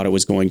way I thought it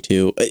was going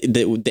to.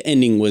 The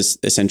ending was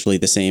essentially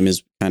the same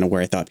as kind of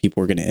where I thought people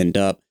were going to end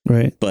up.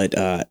 Right. But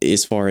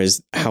as far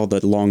as how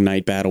the Long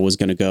Night battle was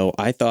going to go,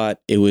 I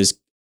thought it was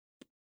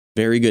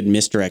very good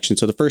misdirection.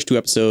 So the first 2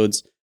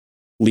 episodes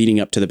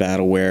leading up to the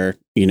battle where,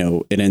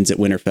 it ends at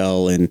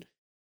Winterfell and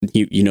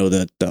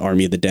the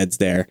army of the dead's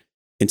there.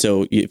 And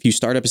so if you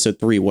start episode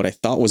 3, what I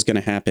thought was going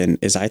to happen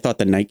is I thought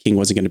the Night King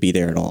wasn't going to be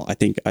there at all.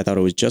 I thought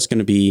it was just going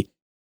to be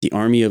the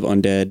army of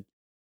undead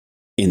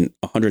in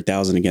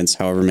 100,000 against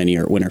however many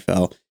are at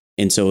Winterfell.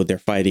 And so they're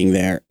fighting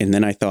there. And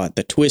then I thought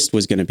the twist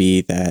was going to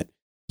be that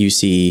you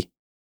see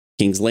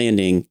King's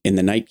Landing and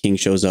the Night King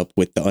shows up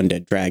with the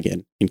undead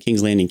dragon, and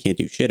King's Landing can't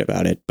do shit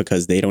about it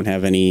because they don't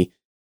have any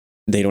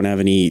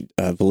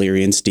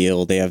Valyrian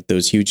steel. They have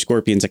those huge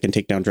scorpions that can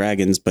take down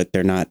dragons, but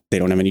they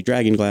don't have any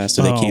dragon glass,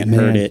 so they can't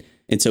hurt it.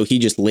 And so he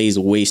just lays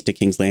waste to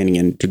King's Landing,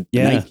 and the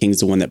Night King's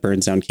the one that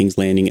burns down King's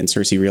Landing. And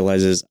Cersei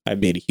realizes,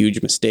 I've made a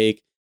huge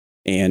mistake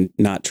and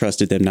not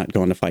trusted them, not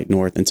going to fight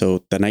north. And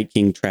so the Night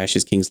King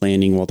trashes King's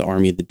Landing while the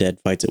army of the dead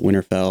fights at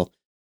Winterfell.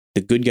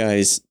 The good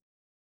guys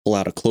pull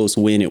out a close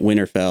win at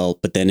Winterfell,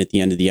 but then at the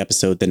end of the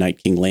episode, the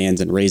Night King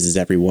lands and raises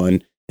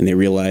everyone, and they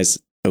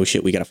realize, oh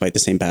shit, we got to fight the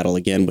same battle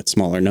again with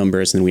smaller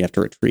numbers, and we have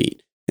to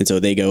retreat. And so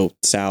they go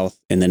south,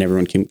 and then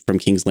everyone from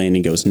King's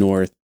Landing goes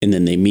north, and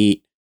then they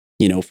meet,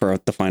 for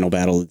the final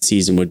battle of the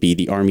season would be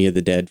the army of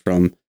the dead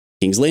from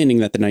King's Landing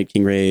that the Night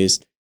King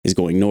raised is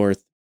going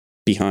north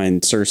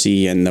behind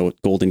Cersei and the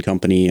Golden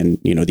Company and,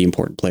 the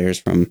important players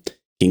from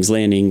King's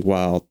Landing,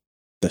 while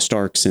the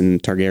Starks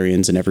and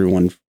Targaryens and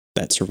everyone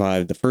that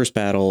survived the first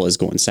battle is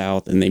going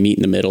south, and they meet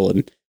in the middle.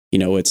 And,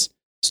 it's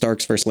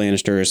Starks versus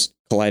Lannisters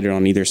collided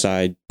on either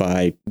side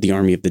by the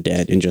army of the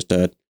dead in just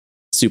a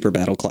super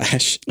battle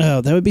clash.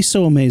 Oh, that would be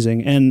so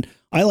amazing. And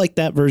I like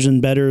that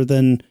version better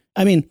than,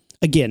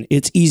 again,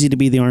 it's easy to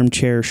be the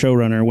armchair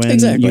showrunner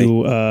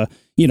when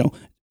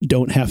you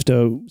don't have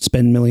to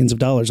spend millions of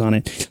dollars on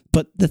it.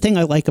 But the thing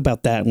I like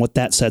about that and what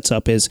that sets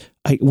up is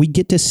we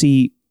get to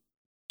see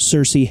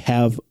Cersei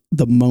have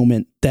the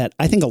moment that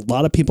I think a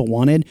lot of people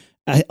wanted.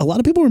 A lot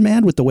of people were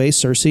mad with the way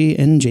Cersei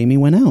and Jaime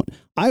went out.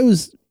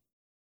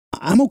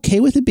 I'm okay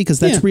with it because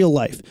that's real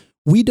life.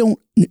 We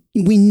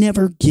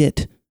never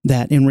get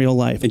that in real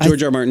life. And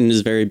George R. Martin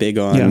is very big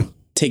on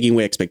taking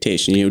away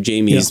expectation.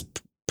 Jaime's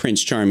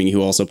Prince Charming,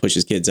 who also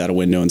pushes kids out a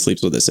window and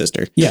sleeps with his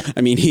sister. Yeah.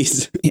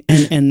 He's...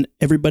 And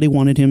everybody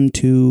wanted him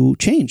to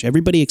change.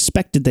 Everybody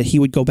expected that he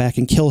would go back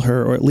and kill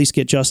her or at least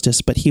get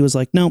justice. But he was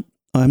like, no,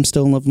 I'm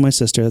still in love with my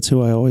sister. That's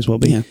who I always will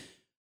be. Yeah.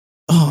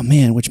 Oh,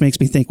 man, which makes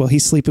me think, well,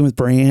 he's sleeping with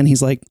Bran.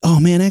 He's like, oh,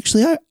 man,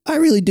 actually, I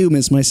really do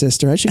miss my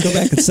sister. I should go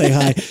back and say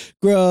hi.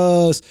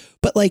 Gross.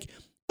 But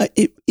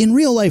in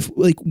real life,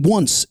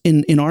 once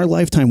in our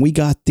lifetime, we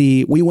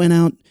went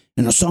out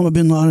and Osama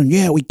bin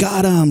Laden, we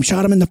got him,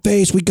 shot him in the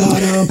face, we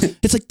got him.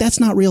 It's like, that's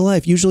not real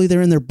life. Usually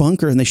they're in their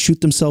bunker and they shoot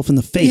themselves in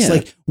the face.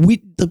 Yeah.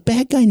 The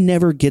bad guy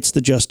never gets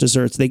the just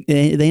desserts. They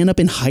end up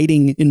in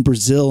hiding in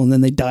Brazil and then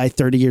they die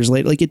 30 years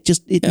later.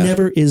 It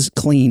never is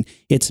clean.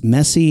 It's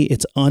messy.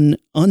 It's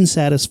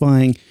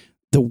unsatisfying.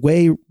 The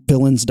way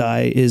villains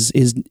die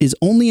is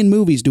only in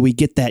movies do we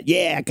get that,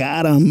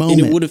 got him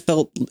moment. And it would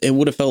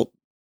have felt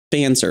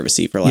fan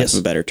servicey, for lack of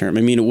a better term.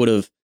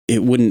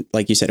 It wouldn't,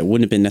 like you said, it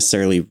wouldn't have been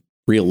necessarily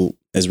real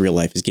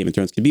life as Game of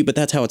Thrones could be, but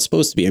that's how it's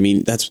supposed to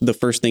be. That's the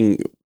first thing.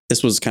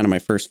 This was kind of my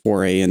first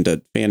foray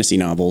into fantasy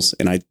novels,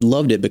 and I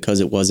loved it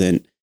because it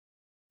wasn't,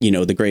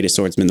 the greatest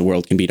swordsman in the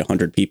world can beat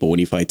 100 people when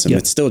he fights them. Yeah.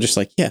 It's still just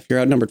like, if you're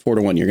outnumbered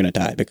 4-1, you're going to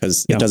die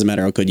because it doesn't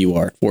matter how good you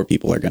are. 4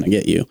 people are going to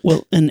get you.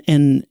 Well, and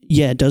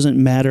it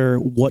doesn't matter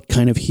what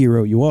kind of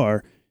hero you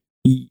are.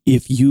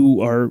 If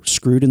you are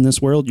screwed in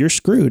this world, you're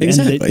screwed.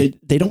 Exactly. And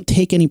they don't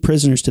take any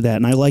prisoners to that.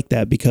 And I like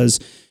that because,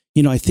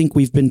 I think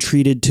we've been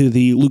treated to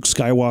the Luke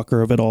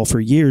Skywalker of it all for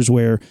years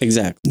where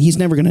he's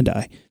never going to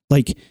die.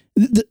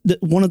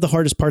 One of the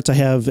hardest parts I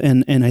have,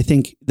 and I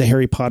think the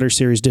Harry Potter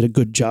series did a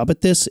good job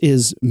at this,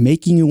 is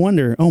making you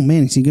wonder, oh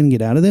man, is he going to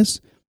get out of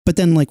this? But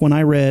then when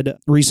I read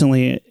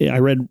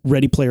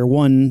Ready Player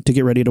One to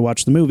get ready to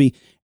watch the movie,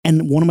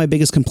 and one of my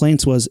biggest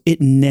complaints was it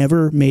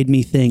never made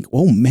me think,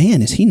 oh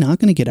man, is he not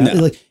going to get out?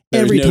 No,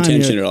 there was no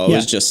tension at all. It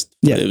was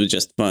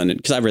just fun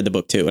because I read the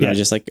book too, and I was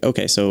just like,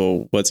 okay,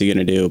 so what's he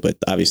going to do? But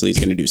obviously he's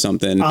going to do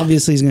something.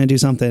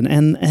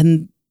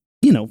 And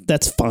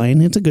that's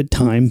fine. It's a good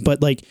time. But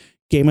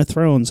Game of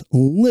Thrones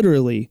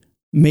literally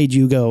made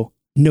you go,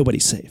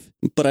 nobody's safe.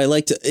 But I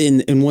liked,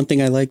 and one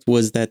thing I liked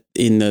was that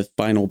in the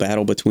final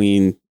battle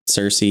between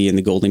Cersei and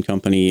the Golden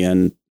Company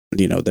and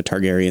the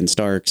Targaryen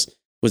Starks,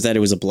 was that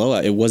it was a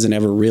blowout. It wasn't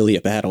ever really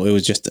a battle. It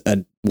was just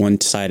one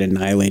side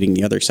annihilating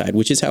the other side,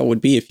 which is how it would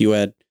be if you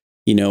had,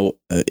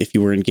 if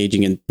you were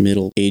engaging in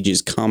Middle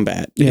Ages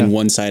combat and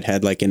one side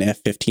had an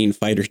F-15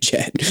 fighter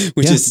jet,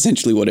 which is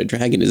essentially what a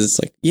dragon is. It's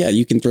like,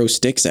 you can throw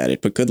sticks at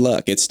it, but good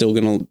luck. It's still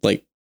going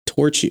to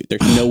torch you.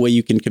 There's no way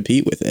you can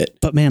compete with it.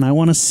 But man, I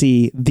want to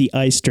see the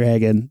ice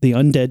dragon, the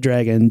undead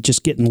dragon,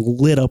 just getting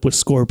lit up with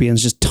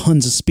scorpions, just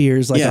tons of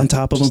spears on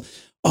top of them.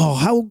 Oh,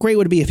 how great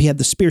would it be if he had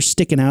the spear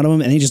sticking out of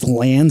him and he just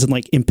lands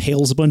and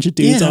impales a bunch of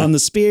dudes on the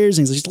spears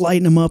and he's just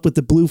lighting them up with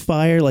the blue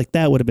fire.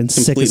 That would have been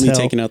sick as hell.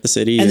 Completely taking out the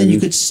city. And then you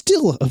could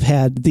still have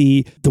had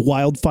the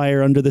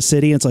wildfire under the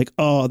city. It's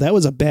oh, that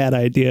was a bad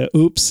idea.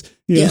 Oops.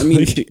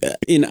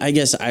 And I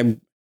guess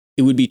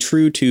it would be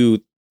true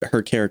to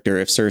her character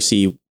if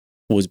Cersei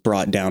was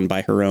brought down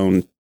by her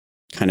own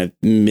kind of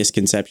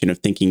misconception of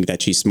thinking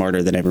that she's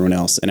smarter than everyone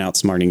else and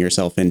outsmarting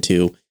herself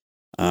into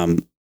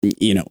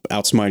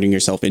outsmarting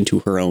yourself into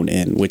her own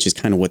end, which is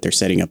kind of what they're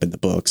setting up in the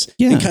books.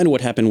 Yeah. And kind of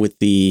what happened with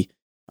the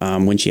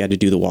when she had to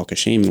do the walk of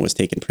shame and was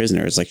taken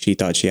prisoner. It's like she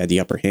thought she had the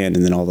upper hand,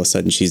 and then all of a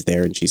sudden she's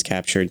there and she's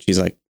captured. And she's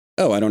like,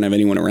 oh, I don't have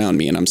anyone around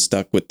me, and I'm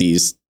stuck with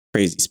these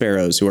crazy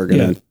sparrows who are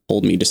going to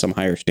hold me to some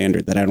higher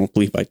standard that I don't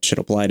believe I should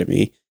apply to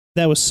me.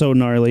 That was so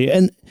gnarly.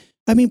 And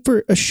I mean,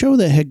 for a show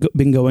that had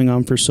been going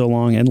on for so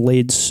long and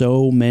laid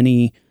so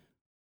many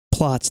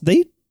plots,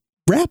 they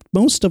wrapped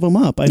most of them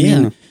up. I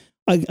mean,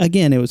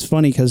 again, it was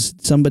funny because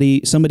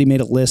somebody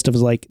made a list of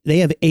like, they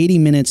have 80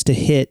 minutes to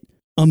hit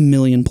 1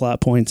 million plot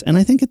points. And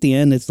I think at the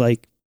end, it's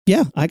like,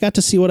 yeah, I got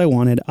to see what I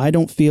wanted. I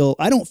don't feel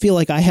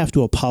like I have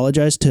to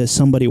apologize to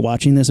somebody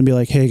watching this and be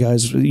like, hey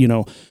guys, you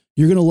know,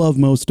 you're going to love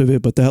most of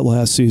it, but that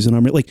last season,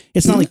 I'm like,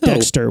 it's not like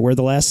Dexter, where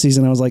the last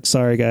season I was like,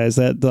 sorry guys,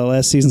 that the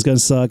last season's going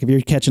to suck if you're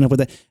catching up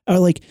with that. Or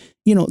like,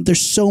 you know, there's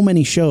so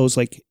many shows,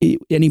 like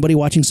anybody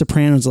watching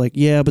Sopranos, like,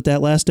 yeah, but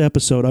that last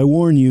episode, I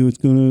warn you, it's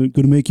going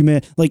to make you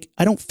mad. Like,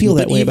 I don't feel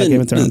that way about Game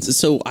of Thrones.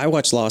 So I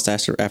watched Lost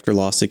after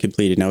Lost had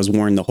completed, and I was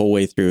warned the whole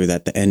way through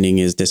that the ending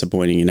is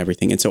disappointing and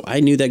everything. And so I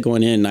knew that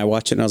going in, and I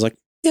watched it and I was like,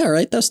 yeah, all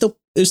right, it was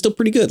still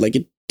pretty good. Like,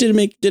 it did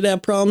it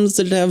have problems?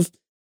 Did it have...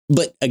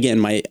 But again,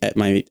 my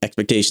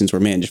expectations were,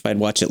 man, if I'd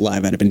watched it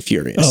live, I'd have been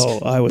furious. Oh,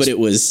 I was. But it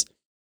was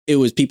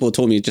people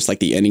told me just like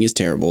the ending is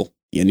terrible.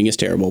 The ending is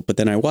terrible. But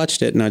then I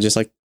watched it and I was just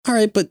like, all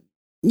right, but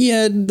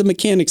yeah, the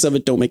mechanics of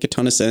it don't make a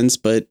ton of sense.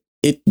 But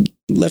it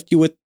left you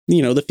with,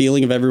 you know, the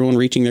feeling of everyone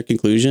reaching their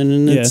conclusion,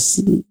 and it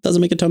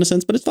doesn't make a ton of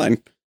sense, but it's fine.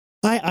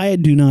 I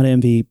do not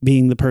envy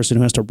being the person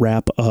who has to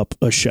wrap up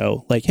a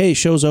show. Like, hey,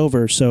 show's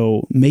over,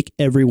 so make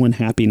everyone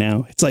happy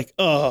now. It's like,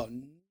 oh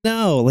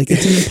no, like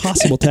it's an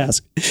impossible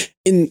task.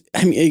 And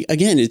I mean,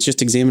 again, it's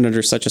just examined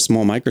under such a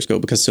small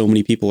microscope because so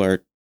many people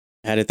are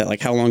at it that like,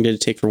 how long did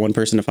it take for one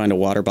person to find a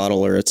water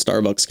bottle or a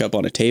Starbucks cup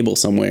on a table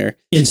somewhere?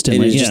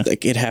 Instantly. And it's just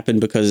like, it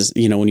happened because,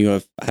 you know, when you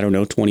have, I don't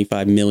know,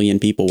 25 million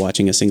people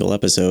watching a single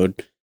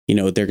episode, you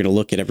know, they're going to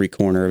look at every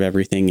corner of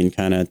everything and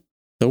kind of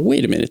go,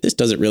 wait a minute, this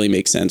doesn't really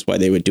make sense why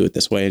they would do it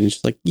this way. And it's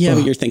just like, yeah,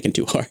 but you're thinking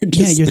too hard.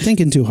 Yeah, you're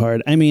thinking too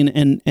hard. I mean,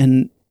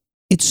 and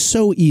it's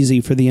so easy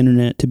for the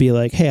internet to be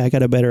like, hey, I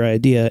got a better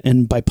idea.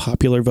 And by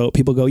popular vote,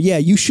 people go, yeah,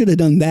 you should have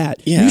done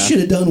that. Yeah. You should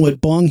have done what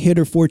Bong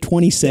Hitter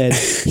 420 said.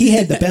 He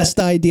had the best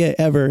idea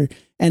ever.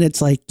 And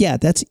it's like, yeah,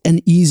 that's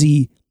an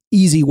easy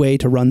way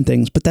to run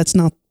things. But that's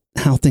not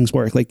how things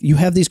work. Like, you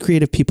have these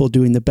creative people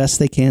doing the best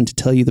they can to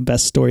tell you the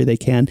best story they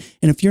can.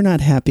 And if you're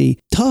not happy,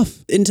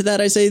 tough. And to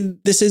that, I say,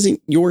 this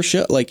isn't your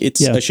show. Like, it's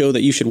a show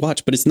that you should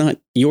watch, but it's not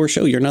your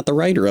show. You're not the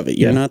writer of it.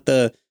 You're not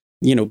the,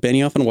 you know,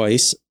 Benioff and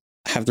Weiss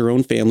have their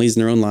own families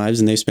and their own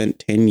lives, and they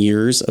spent 10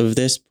 years of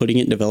this putting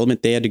it in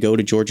development. They had to go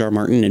to George R.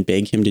 Martin and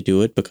beg him to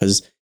do it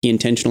because he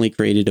intentionally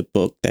created a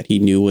book that he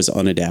knew was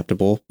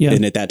unadaptable. Yeah.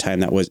 And at that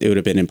time, it would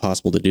have been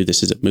impossible to do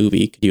this as a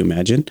movie. Could you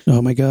imagine?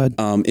 Oh my God.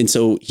 And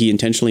so he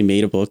intentionally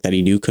made a book that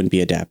he knew couldn't be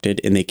adapted,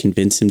 and they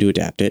convinced him to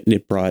adapt it. And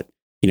it brought,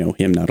 you know,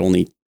 him not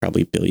only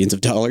probably billions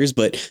of dollars,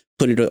 but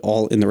put it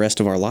all in the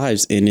rest of our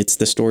lives. And it's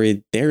the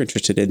story they're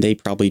interested in. They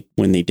probably,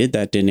 when they did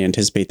that, didn't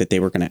anticipate that they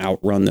were going to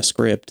outrun the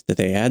script that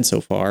they had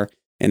so far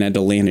and had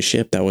to land a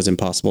ship that was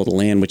impossible to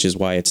land, which is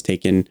why it's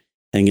taken,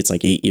 I think it's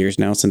like 8 years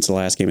now since the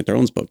last Game of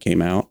Thrones book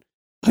came out.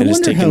 I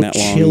wonder how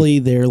chilly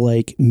their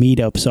like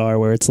meetups are,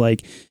 where it's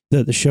like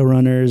the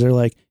showrunners are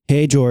like,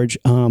 hey, George,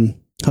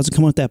 how's it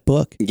coming with that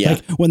book? Yeah.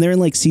 Like when they're in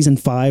like season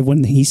 5,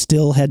 when he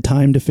still had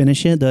time to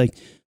finish it, they're like,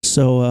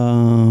 so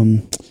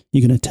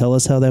you going to tell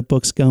us how that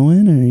book's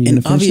going? Or are you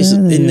and obviously,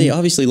 and they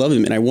obviously love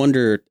him. And I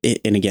wonder,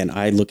 and again,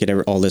 I look at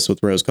all this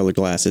with rose colored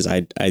glasses.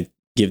 I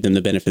give them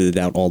the benefit of the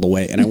doubt all the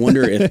way. And I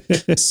wonder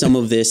if some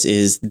of this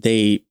is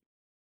they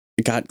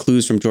got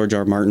clues from George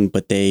R. Martin,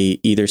 but they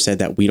either said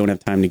that we don't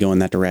have time to go in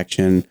that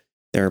direction.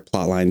 There are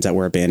plot lines that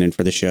were abandoned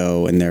for the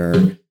show, and there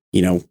are,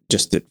 you know,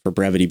 just for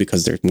brevity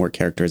because there's more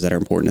characters that are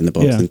important in the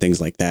books and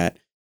things like that.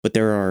 But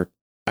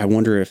I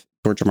wonder if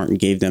George R. Martin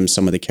gave them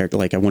some of the character,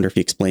 like I wonder if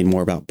he explained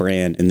more about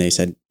Bran and they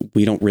said,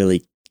 we don't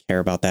really care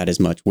about that as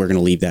much. We're going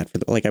to leave that for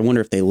I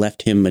wonder if they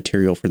left him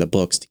material for the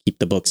books to keep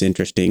the books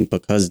interesting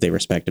because they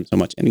respect him so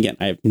much. And again,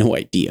 I have no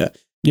idea.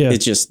 Yeah.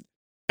 It's just,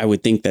 I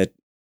would think that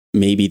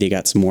maybe they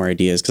got some more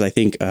ideas. Cause I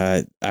think,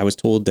 I was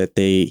told that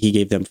he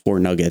gave them 4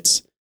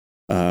 nuggets,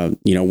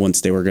 you know,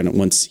 once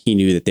he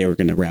knew that they were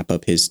going to wrap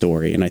up his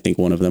story. And I think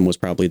one of them was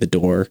probably the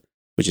door,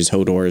 which is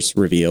Hodor's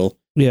reveal.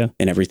 Yeah.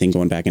 And everything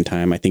going back in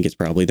time. I think it's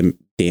probably the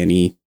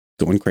Dany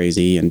going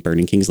crazy and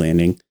burning King's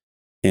Landing.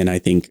 And I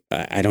think,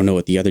 I don't know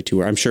what the other 2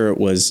 were. I'm sure it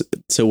was.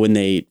 So when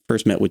they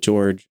first met with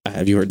George,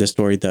 have you heard this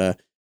story?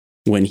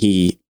 When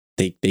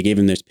they gave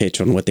him this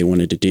pitch on what they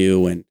wanted to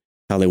do and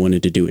how they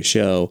wanted to do a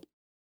show.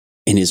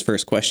 And his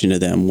first question to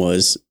them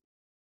was,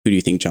 who do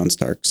you think Jon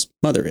Stark's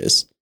mother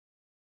is?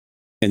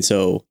 And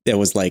so that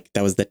was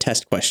the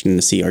test question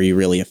to see, are you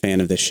really a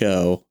fan of the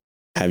show?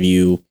 Have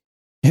you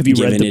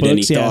given read the it books?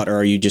 Any thought, or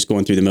are you just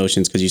going through the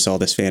motions because you saw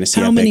this fantasy?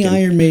 How many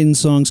Iron Maiden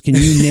songs can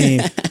you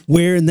name?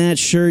 Wearing that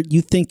shirt,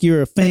 you think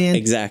you're a fan?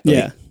 Exactly.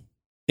 Yeah.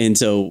 And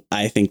so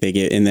I think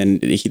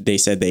they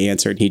said they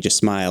answered, and he just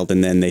smiled,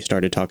 and then they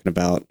started talking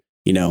about,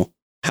 you know,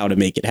 how to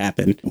make it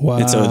happen. Wow.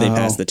 And so they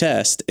passed the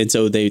test. And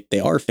so they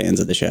are fans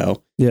of the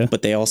show. Yeah.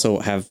 But they also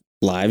have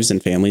lives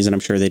and families. And I'm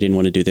sure they didn't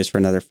want to do this for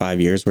another 5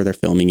 years where they're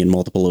filming in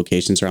multiple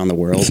locations around the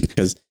world.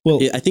 Because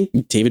I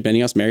think David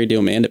Benioff's married to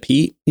Amanda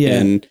Peet. Yeah.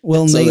 And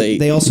well, so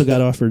they also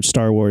got offered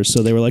Star Wars.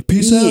 So they were like,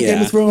 peace out,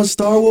 Game of Thrones,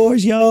 Star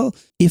Wars, y'all.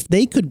 If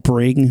they could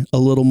bring a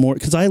little more,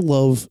 because I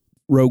love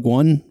Rogue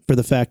One for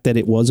the fact that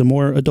it was a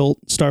more adult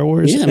Star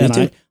Wars. Yeah, and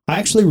me too. I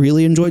actually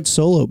really enjoyed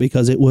Solo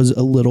because it was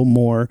a little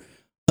more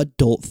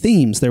adult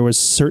themes. There was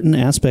certain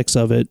aspects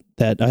of it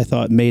that I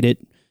thought made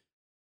it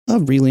a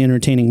really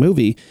entertaining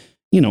movie.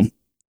 You know,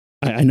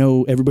 I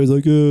know everybody's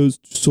like,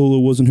 Solo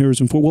wasn't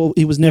Harrison Ford. Well,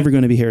 it was never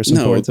going to be Harrison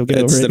Ford, so get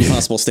over it. It's an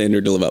impossible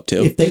standard to live up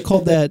to. If they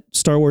called that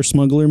Star Wars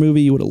Smuggler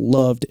movie, you would have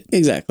loved it.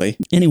 Exactly.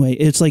 Anyway,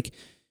 it's like,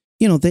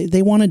 you know,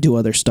 they want to do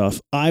other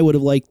stuff. I would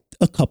have liked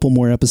a couple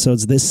more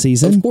episodes this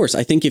season. Of course.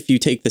 I think if you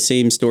take the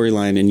same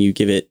storyline and you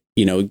give it,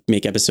 you know,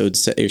 make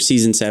episodes, or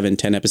season 7,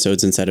 10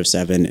 episodes instead of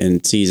 7,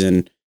 and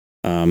season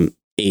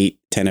 8,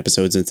 10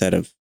 episodes instead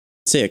of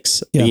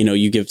 6, you know,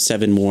 you give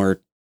 7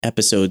 more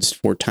episodes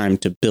for time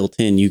to build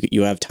in.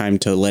 You have time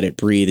to let it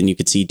breathe, and you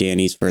could see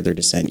Danny's further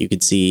descent. You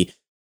could see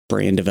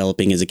Bran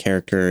developing as a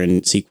character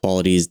and see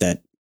qualities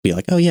that be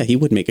like, oh yeah, he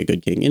would make a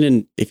good king. And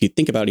then if you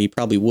think about it, he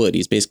probably would.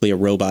 He's basically a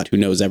robot who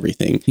knows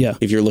everything. Yeah.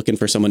 If you're looking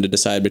for someone to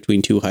decide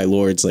between 2 high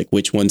lords, like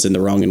which one's in the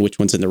wrong and which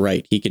one's in the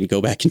right, he can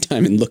go back in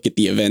time and look at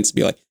the events and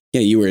be like, yeah,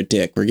 you were a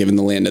dick. We're giving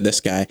the land to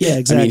this guy. Yeah,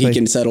 exactly. I mean, he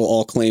can settle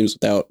all claims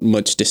without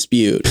much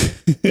dispute.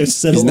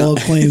 Settle all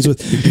claims with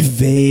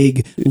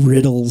vague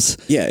riddles.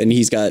 Yeah, and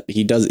he's not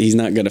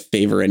going to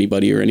favor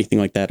anybody or anything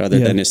like that other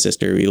than his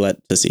sister, we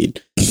let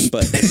secede.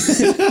 But,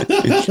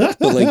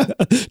 but like,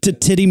 to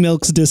Titty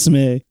Milk's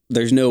dismay,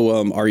 there's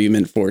no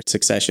argument for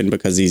succession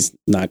because he's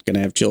not going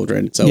to have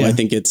children. So I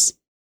think it's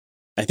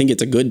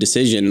a good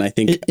decision. I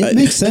think it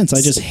makes sense.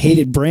 I just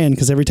hated Bran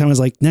because every time I was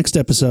like, next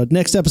episode,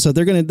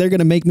 they're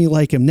gonna make me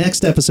like him.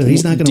 Next episode,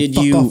 he's not gonna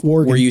fuck off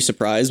Morgan. Were you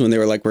surprised when they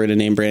were like, we're gonna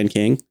name Bran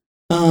King?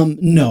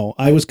 No,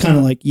 I was kind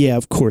of like, yeah,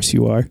 of course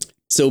you are.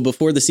 So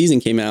before the season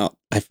came out,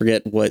 I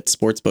forget what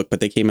sports book, but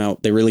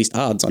they released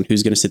odds on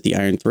who's going to sit the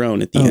Iron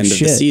Throne at the end of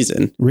the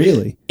season.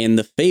 Really? And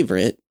the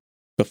favorite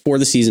before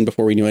the season,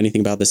 before we knew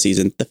anything about the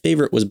season, the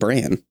favorite was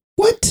Bran.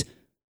 What?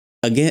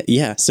 Again,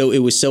 yeah. So it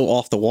was so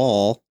off the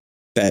wall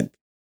that,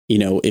 you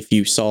know, if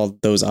you saw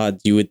those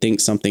odds, you would think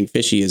something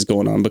fishy is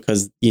going on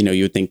because, you know,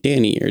 you would think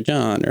Dany or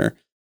Jon or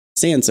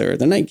Sansa or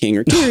the Night King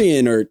or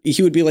Tyrion, or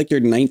he would be like your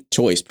 9th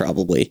choice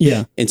probably.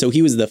 Yeah. And so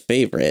he was the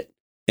favorite.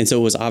 And so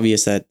it was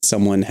obvious that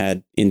someone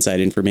had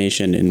inside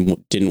information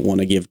and didn't want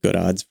to give good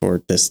odds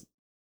for this,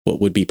 what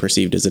would be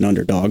perceived as an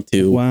underdog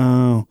too.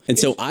 Wow. And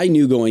so I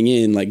knew going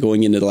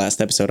into the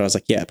last episode, I was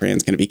like, yeah,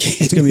 Bran's going to be king.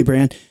 It's going to be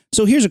Bran.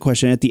 So here's a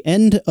question. At the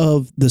end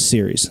of the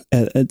series,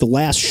 at the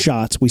last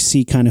shots, we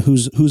see kind of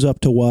who's up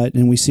to what.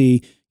 And we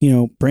see, you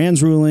know,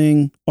 Bran's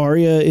ruling.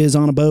 Arya is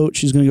on a boat.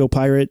 She's going to go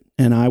pirate.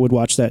 And I would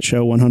watch that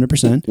show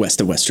 100%. West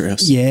of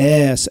Westeros.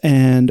 Yes.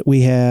 And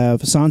we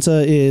have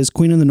Sansa is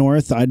Queen of the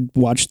North. I'd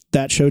watch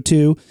that show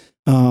too.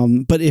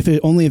 But if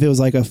it was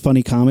like a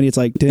funny comedy, it's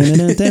like, dun,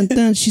 dun, dun,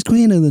 dun, she's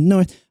Queen of the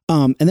North.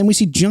 And then we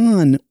see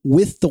Jon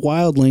with the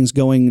wildlings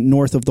going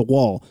north of the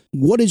wall.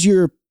 What is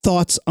your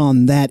thoughts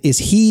on that? Is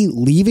he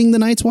leaving the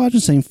Night's Watch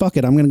and saying, fuck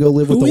it, I'm going to go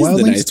live with the wildlings? Who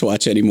is the Night's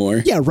Watch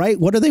anymore? Yeah, right.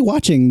 What are they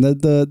watching?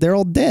 They're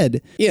all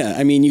dead. Yeah,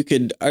 I mean, you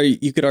could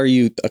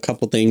argue a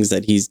couple things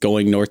that he's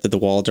going north of the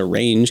wall to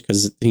range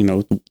because, you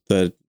know,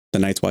 the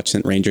Night's Watch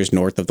sent rangers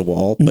north of the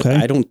wall. But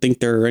I don't think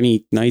there are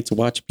any Night's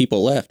Watch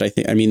people left. I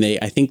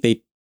think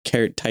they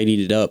tidied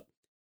it up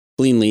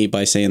cleanly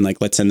by saying,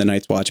 like, let's send the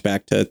Night's Watch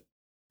back to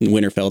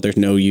Winterfell. There's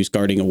no use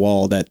guarding a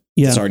wall that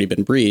has already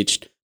been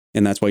breached.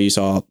 And that's why you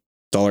saw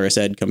Dolorous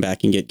Ed come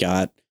back and get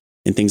got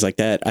and things like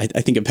that. I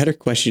think a better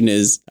question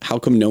is, how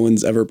come no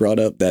one's ever brought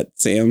up that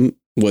Sam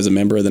was a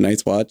member of the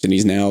Night's Watch and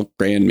he's now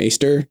Grand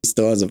Maester? He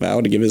still has a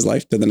vow to give his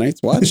life to the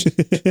Night's Watch.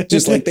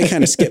 Just like they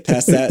kind of skip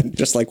past that.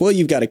 Just like, well,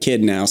 you've got a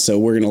kid now, so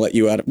we're going to let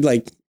you out.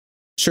 Like,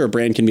 sure,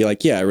 Bran can be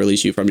like, yeah, I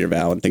release you from your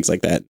vow and things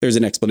like that. There's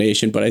an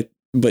explanation,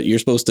 but you're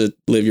supposed to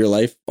live your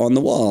life on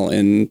the wall.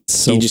 And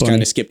he just kind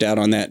of skipped out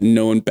on that. And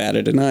no one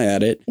batted an eye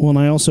at it. Well, and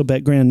I also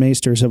bet Grand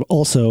Maesters have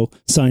also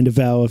signed a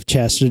vow of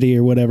chastity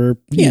or whatever.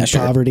 Yeah,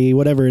 sure. Poverty,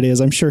 whatever it is.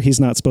 I'm sure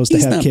he's not supposed to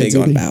have kids. He's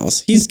not big on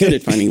vows. He's good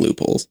at finding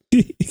loopholes.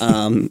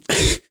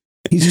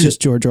 He's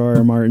just George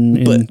R.R. Martin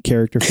in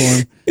character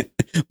form.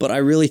 But I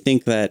really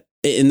think that,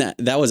 and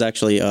that was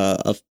actually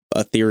a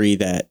theory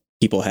that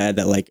people had,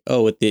 that like,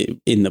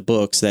 in the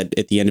books, that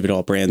at the end of it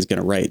all, Bran's going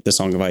to write the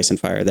Song of Ice and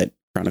Fire that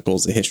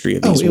chronicles the history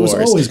of these wars. It was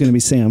always going to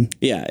be Sam.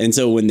 Yeah, and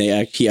so when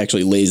he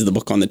actually lays the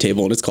book on the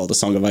table and it's called The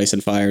Song of Ice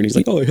and Fire, and he's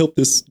like, I helped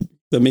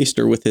the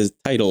Maester with his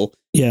title,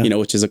 you know,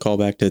 which is a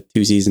callback to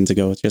 2 seasons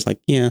ago. It's just like,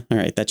 yeah, all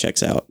right, that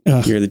checks out.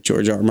 You're the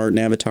George R. R. Martin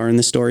avatar in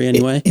this story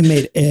anyway. It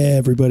made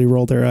everybody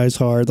roll their eyes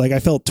hard. Like, I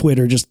felt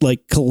Twitter just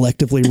like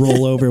collectively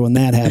roll over when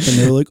that happened.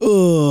 They were like,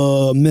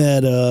 oh,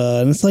 meta.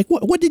 And it's like,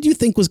 what did you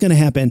think was going to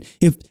happen?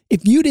 If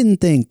you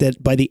didn't think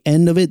that by the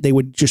end of it, they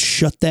would just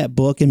shut that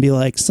book and be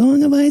like,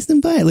 Song of Ice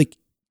and Fire, like,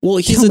 Well,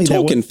 he's tell a me that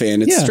Tolkien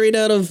fan. It's Yeah. straight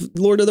out of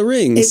Lord of the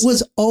Rings. It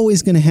was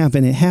always going to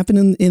happen. It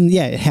happened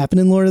it happened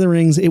in Lord of the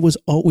Rings.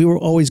 We were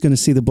always going to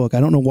see the book. I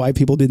don't know why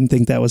people didn't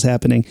think that was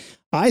happening.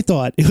 I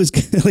thought it was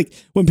like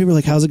when people were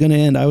like, how's it going to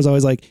end? I was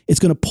always like, it's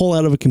going to pull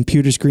out of a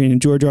computer screen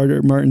and George R.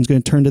 R. Martin's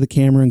going to turn to the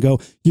camera and go,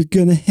 you're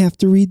going to have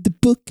to read the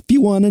book if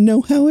you want to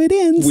know how it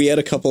ends. We had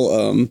a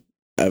couple,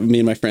 me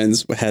and my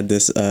friends had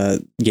this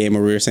game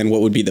where we were saying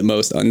what would be the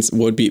most, what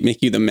would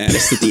make you the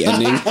maddest at the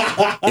ending.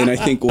 And I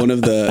think one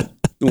of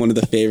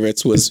the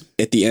favorites was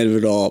at the end of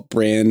it all,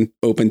 Bran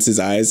opens his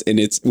eyes and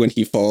it's when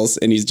he falls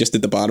and he's just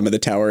at the bottom of the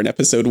tower in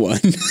episode 1.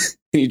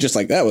 And you're just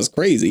like, that was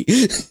crazy.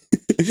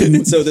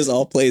 So this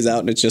all plays out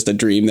and it's just a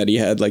dream that he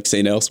had, like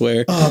St.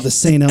 Elsewhere. Oh, the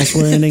St.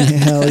 Elsewhere ending.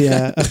 Hell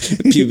yeah.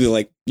 People are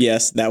like,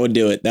 yes, that would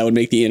do it. That would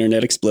make the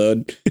internet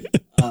explode.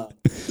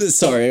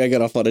 Sorry, I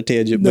got off on a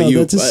tangent. No, But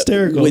that's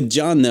hysterical. With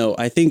John, though,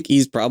 I think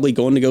he's probably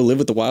going to go live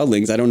with the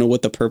wildlings. I don't know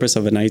what the purpose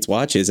of a Night's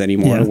Watch is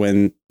anymore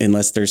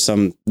unless there's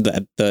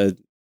the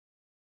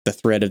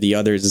threat of the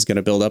others is going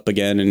to build up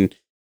again and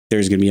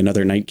there's going to be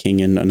another Night King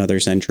in another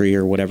century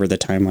or whatever the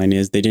timeline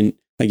is. They didn't,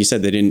 like you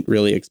said, they didn't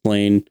really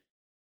explain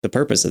the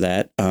purpose of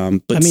that.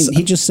 But I mean,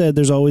 he just said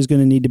there's always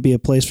going to need to be a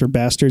place for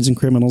bastards and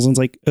criminals. And it's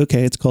like,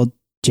 okay, it's called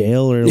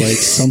jail or like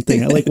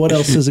something. Like, what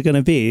else is it going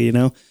to be? You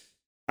know,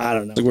 I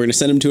don't know. We're going to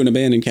send him to an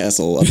abandoned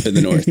castle up in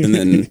the north and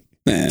then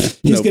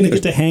he's going to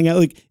get to hang out.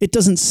 Like, it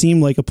doesn't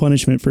seem like a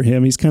punishment for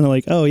him. He's kind of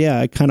like, oh yeah,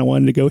 I kind of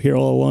wanted to go here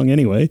all along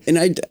anyway. And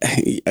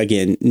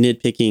again,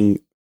 nitpicking,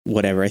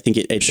 whatever. I think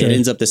it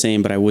ends up the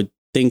same, but I would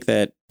think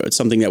that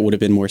something that would have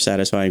been more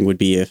satisfying would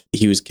be if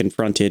he was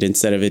confronted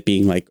instead of it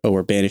being like, oh,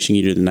 we're banishing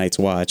you to the Night's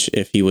Watch.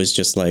 If he was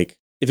just like,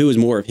 if it was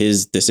more of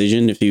his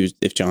decision,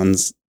 if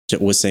John's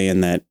was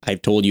saying that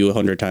I've told you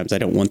 100 times I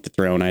don't want the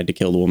throne. I had to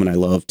kill the woman I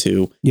love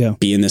to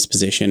be in this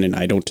position and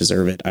I don't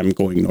deserve it. I'm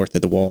going north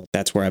of the wall.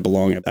 That's where I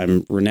belong.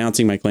 I'm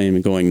renouncing my claim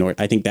and going north.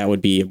 I think that would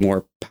be a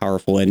more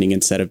powerful ending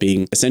instead of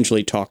being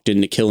essentially talked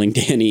into killing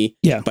Dany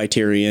by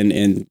Tyrion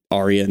and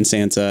Arya and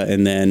Sansa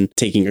and then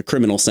taking a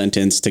criminal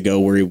sentence to go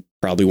where he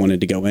probably wanted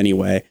to go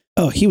anyway.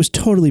 Oh, he was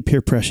totally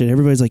peer pressured.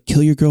 Everybody's like,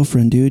 kill your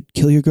girlfriend, dude.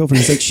 Kill your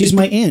girlfriend. It's like, she's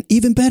my aunt.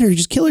 Even better.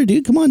 Just kill her,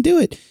 dude. Come on, do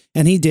it.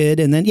 And he did.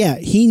 And then,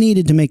 he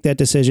needed to make that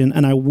decision.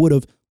 And I would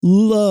have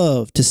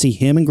loved to see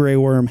him and Grey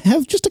Worm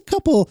have just a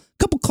couple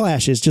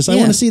clashes. I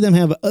want to see them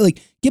have,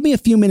 give me a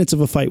few minutes of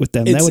a fight with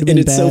them. That would have been badass.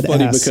 And it's so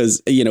funny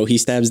because, he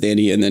stabs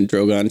Dany and then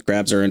Drogon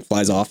grabs her and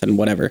flies off and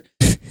whatever.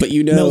 But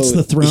melts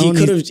the throne.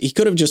 He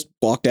could have just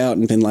walked out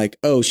and been like,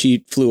 oh,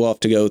 she flew off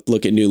to go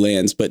look at new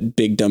lands. But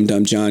big dumb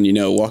John,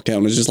 walked out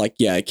and was just like,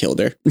 yeah, I killed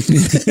her.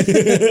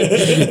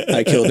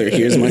 I killed her.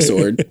 Here's my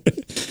sword.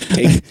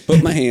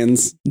 Put my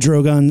hands.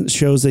 Drogon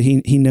shows that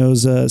he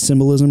knows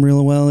symbolism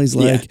real well. He's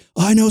like,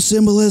 I know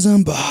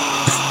symbolism. Yeah.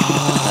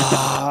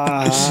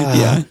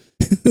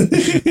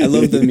 I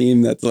love the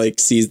meme that's like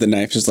sees the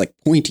knife, just like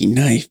pointy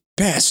knife,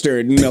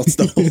 bastard, and melts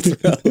the whole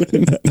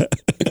throne.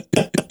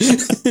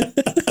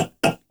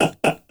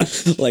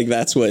 Like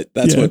that's what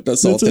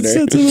assaulted her.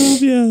 Sets him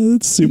off. Yeah,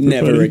 that's super.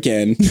 Never funny.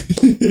 Again.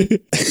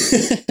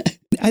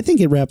 I think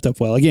it wrapped up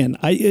well. Again,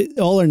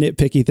 all our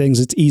nitpicky things.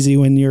 It's easy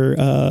when you're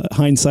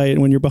hindsight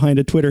and when you're behind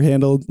a Twitter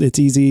handle. It's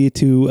easy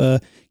to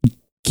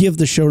give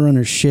the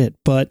showrunner shit.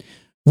 But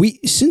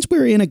since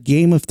we're in a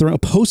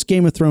post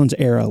Game of Thrones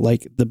era,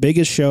 like the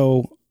biggest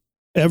show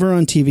ever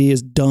on TV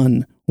is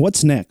done.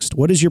 What's next?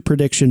 What is your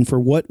prediction for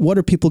what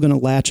are people going to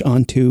latch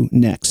onto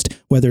next?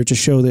 Whether it's a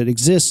show that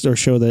exists or a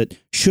show that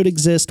should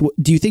exist.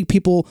 Do you think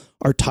people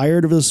are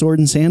tired of the sword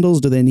and sandals?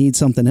 Do they need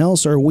something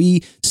else? Or are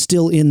we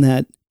still in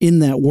that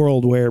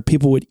world where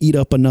people would eat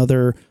up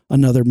another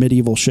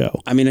medieval show?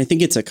 I mean, I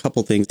think it's a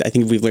couple things. I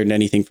think if we've learned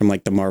anything from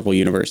like the Marvel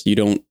universe,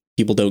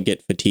 people don't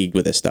get fatigued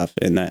with this stuff.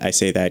 And I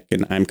say that,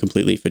 and I'm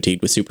completely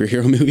fatigued with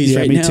superhero movies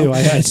right now. Yeah, me too.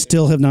 I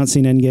still have not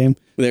seen Endgame.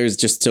 There's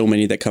just so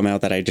many that come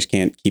out that I just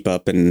can't keep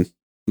up, and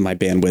my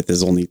bandwidth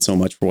is only so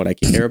much for what I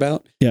can care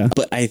about. Yeah.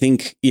 But I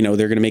think, they're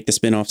going to make the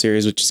spin-off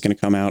series, which is going to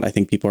come out. I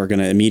think people are going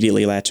to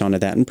immediately latch onto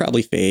that and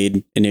probably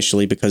fade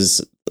initially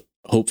because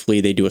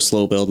hopefully they do a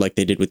slow build like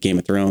they did with Game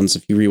of Thrones.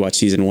 If you rewatch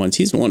season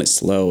one is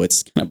slow.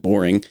 It's kind of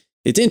boring.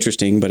 It's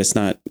interesting, but it's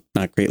not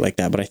great like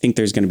that. But I think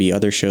there's going to be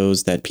other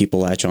shows that people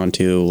latch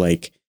onto.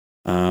 Like,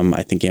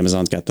 I think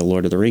Amazon's got the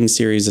Lord of the Rings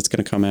series that's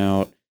going to come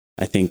out.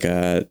 I think,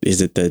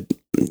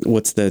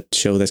 what's the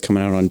show that's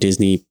coming out on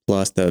Disney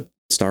Plus, the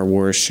Star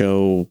Wars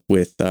show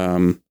with,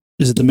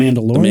 is it The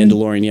Mandalorian? The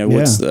Mandalorian. Yeah.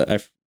 What's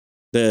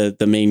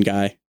the main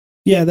guy?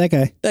 Yeah. That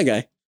guy.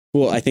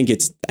 Well, I think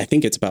it's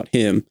about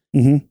him,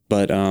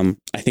 but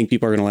I think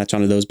people are going to latch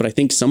onto those. But I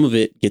think some of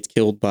it gets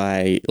killed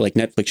by like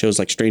Netflix shows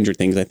like Stranger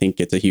Things. I think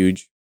gets a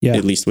huge,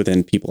 at least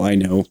within people I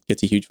know,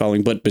 gets a huge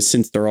following. But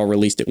since they're all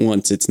released at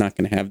once, it's not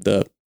going to have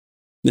the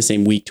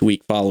same week to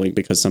week following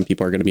because some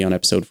people are going to be on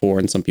episode 4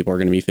 and some people are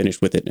going to be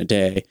finished with it in a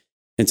day,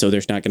 and so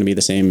there's not going to be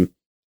the same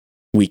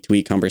week to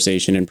week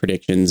conversation and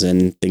predictions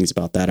and things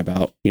about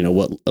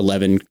what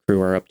 11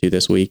 crew are up to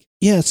this week.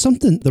 Yeah, it's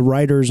something the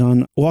writers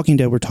on Walking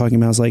Dead were talking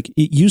about. Is like,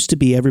 it used to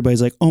be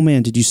everybody's like, oh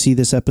man, did you see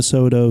this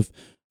episode of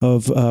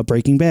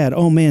Breaking Bad.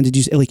 Oh man, did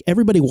you see, like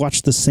everybody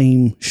watched the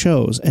same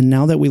shows, and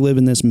now that we live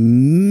in this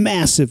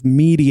massive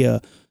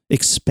media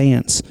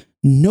expanse,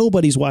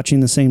 nobody's watching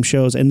the same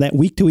shows, and that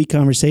week to week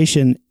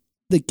conversation.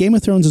 The Game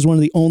of Thrones is one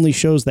of the only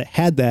shows that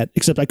had that,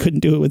 except I couldn't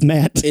do it with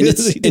Matt. And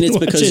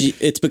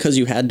it's because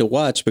you had to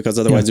watch, because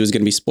otherwise it was going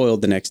to be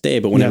spoiled the next day.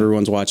 But when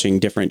everyone's watching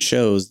different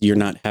shows, you're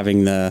not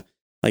having the,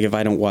 like if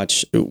I don't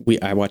watch,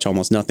 I watch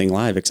almost nothing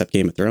live except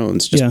Game of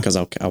Thrones, just because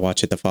I'll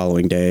watch it the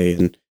following day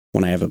and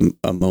when I have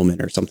a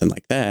moment or something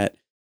like that.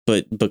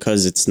 But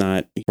because it's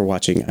not, we're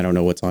watching, I don't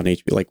know what's on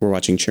HBO, like we're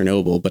watching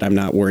Chernobyl, but I'm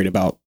not worried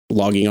about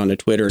logging onto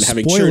Twitter and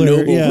having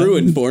Chernobyl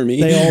ruined for me.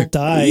 They all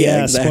die.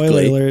 Exactly.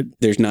 Spoiler alert.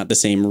 There's not the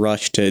same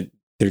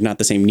there's not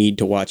the same need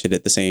to watch it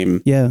at the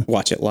same,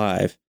 watch it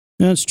live.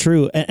 That's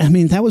true. I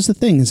mean, that was the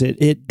thing, is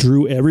it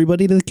drew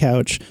everybody to the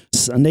couch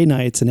Sunday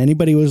nights, and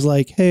anybody was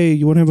like, hey,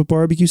 you want to have a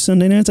barbecue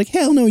Sunday night? It's like,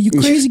 hell no, you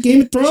crazy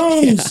Game of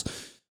Thrones.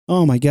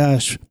 Oh my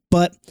gosh.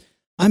 But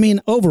I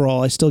mean,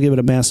 overall, I still give it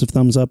a massive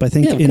thumbs up. I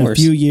think in a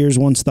few years,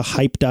 once the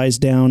hype dies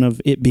down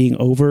of it being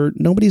over,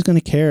 nobody's going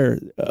to care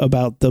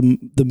about the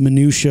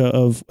minutia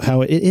of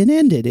how it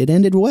ended. It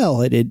ended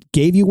well. It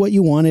gave you what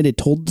you wanted. It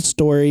told the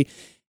story.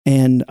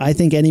 And I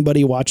think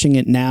anybody watching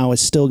it now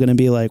is still going to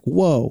be like,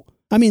 whoa.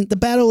 I mean, the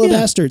Battle of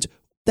Bastards,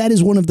 that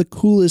is one of the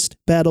coolest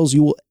battles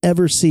you will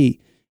ever see.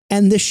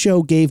 And this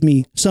show gave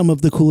me some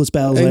of the coolest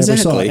battles I ever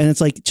saw. And it's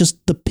like just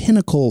the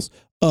pinnacles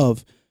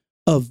of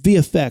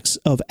VFX,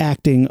 of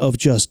acting, of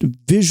just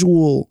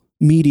visual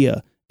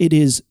media. It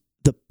is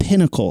the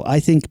pinnacle.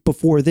 I think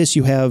before this,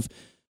 you have,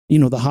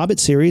 the Hobbit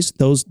series.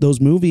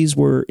 Those movies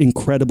were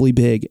incredibly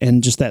big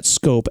and just that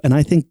scope. And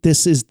I think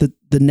this is the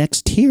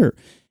next tier.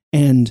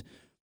 And,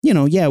 we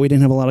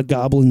didn't have a lot of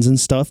goblins and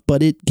stuff,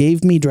 but it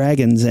gave me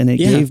dragons and it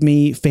gave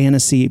me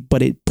fantasy,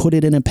 but it put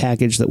it in a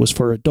package that was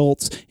for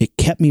adults. It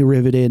kept me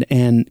riveted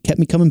and kept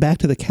me coming back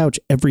to the couch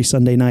every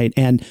Sunday night.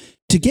 And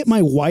to get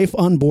my wife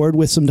on board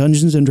with some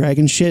Dungeons and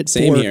Dragons shit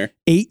for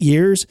 8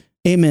 years,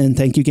 amen.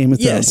 Thank you, Game of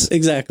Thrones. Yes,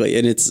 exactly.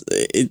 And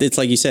it's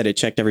like you said, it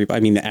checked every. I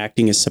mean, the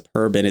acting is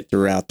superb in it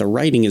throughout. The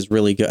writing is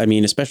really good. I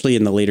mean, especially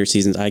in the later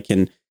seasons,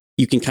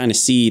 you can kind of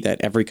see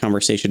that every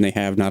conversation they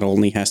have not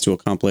only has to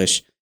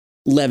accomplish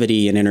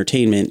levity and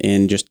entertainment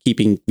and just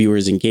keeping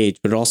viewers engaged,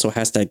 but it also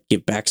has to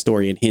give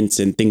backstory and hints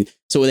and things.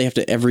 So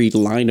every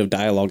line of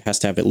dialogue has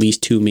to have at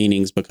least 2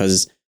 meanings,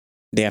 because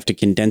they have to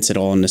condense it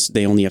all, and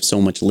they only have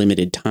so much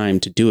limited time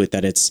to do it,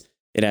 that it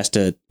has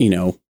to,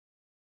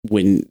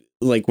 when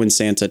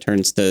Sansa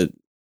turns to,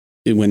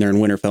 when they're in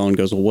Winterfell and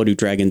goes, well, what do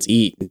dragons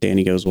eat? And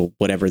Dany goes, well,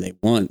 whatever they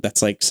want.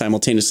 That's like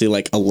simultaneously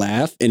like a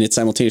laugh, and it's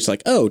simultaneously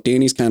like, oh,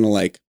 Dany's kind of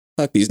like,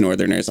 fuck these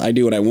Northerners. I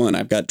do what I want.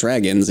 I've got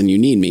dragons and you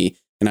need me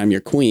and I'm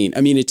your queen.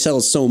 I mean, it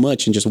tells so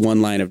much in just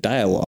one line of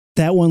dialogue.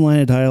 That one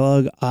line of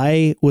dialogue,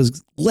 I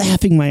was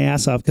laughing my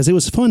ass off because it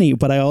was funny,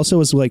 but I also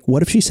was like,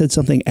 what if she said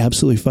something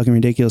absolutely fucking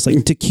ridiculous? Like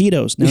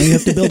taquitos. Now you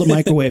have to build a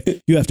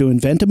microwave. You have to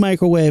invent a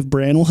microwave.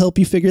 Bran will help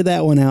you figure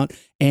that one out.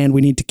 And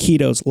we need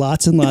taquitos.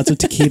 Lots and lots of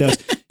taquitos.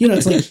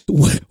 It's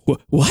like,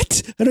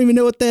 what? I don't even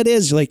know what that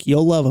is. You're like,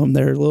 you'll love them.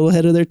 They're a little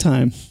ahead of their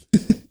time.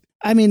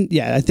 I mean,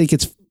 I think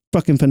it's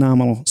fucking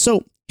phenomenal.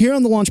 So here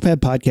on the Launchpad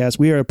podcast,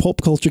 we are a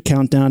pulp culture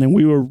countdown, and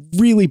we were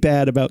really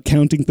bad about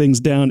counting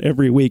things down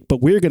every week, but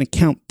we're going to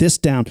count this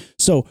down.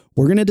 So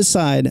we're going to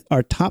decide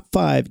our top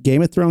 5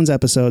 Game of Thrones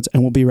episodes,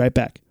 and we'll be right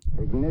back.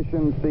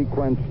 Ignition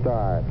sequence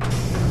start.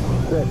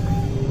 6,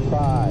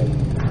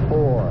 5,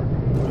 4,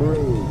 3,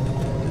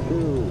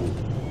 2,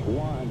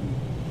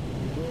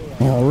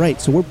 1. All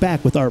right, so we're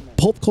back with our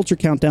pulp culture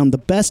countdown, the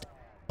best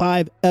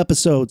 5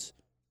 episodes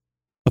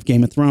of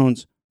Game of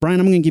Thrones. Brian,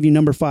 I'm going to give you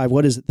number 5.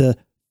 What is it? The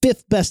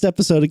 5th best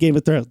episode of Game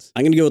of Thrones.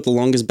 I'm going to go with the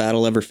longest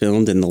battle ever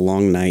filmed in The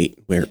Long Night,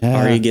 where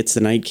Arya gets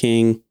the Night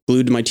King,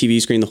 glued to my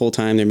TV screen the whole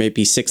time. There may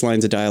be 6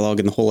 lines of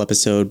dialogue in the whole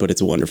episode, but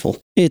it's wonderful.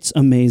 It's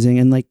amazing.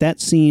 And like that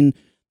scene,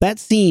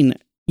 I'm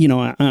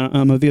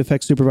a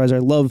VFX supervisor. I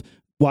love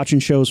watching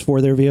shows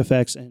for their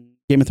VFX, and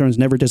Game of Thrones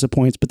never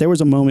disappoints. But there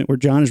was a moment where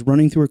Jon is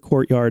running through a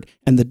courtyard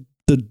and the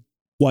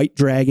white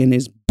dragon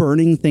is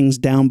burning things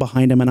down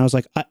behind him. And I was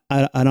like,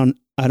 I don't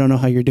know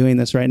how you're doing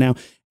this right now.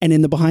 And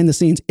in the behind the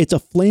scenes, it's a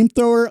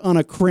flamethrower on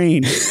a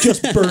crane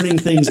just burning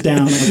things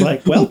down. I was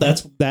like, well,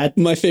 that's that.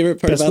 My favorite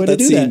part about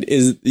that scene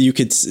is you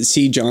could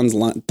see John's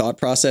thought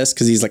process,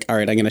 because he's like, all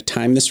right, I'm going to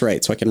time this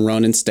right so I can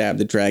run and stab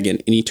the dragon.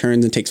 And he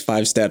turns and takes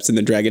 5 steps, and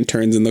the dragon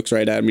turns and looks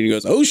right at him, and he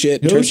goes, oh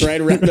shit, turns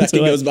right around back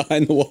and goes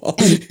behind the wall.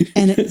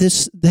 And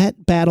that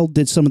battle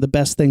did some of the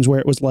best things, where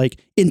it was like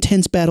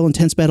intense battle,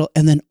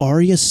 and then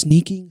Arya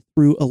sneaking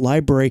through a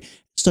library.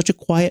 Such a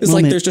quiet moment. It's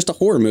like there's just a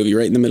horror movie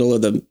right in the middle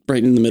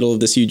of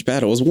this huge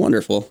battle. It was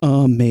wonderful.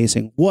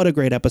 Amazing. What a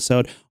great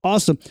episode.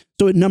 Awesome.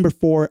 So at number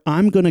 4,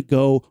 I'm going to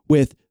go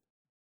with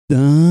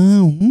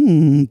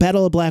the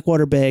Battle of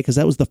Blackwater Bay, because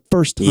that was the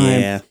first time.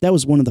 Yeah. That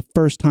was one of the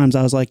first times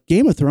I was like,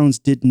 Game of Thrones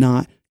did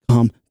not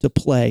come to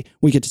play.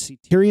 We get to see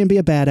Tyrion be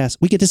a badass.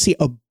 We get to see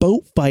a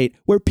boat fight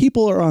where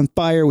people are on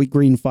fire. We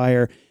green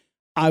fire.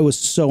 I was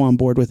so on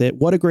board with it.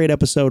 What a great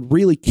episode.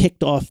 Really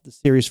kicked off the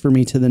series for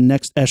me to the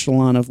next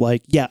echelon of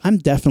like, yeah, I'm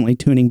definitely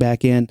tuning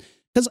back in.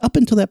 Because up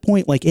until that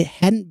point, like it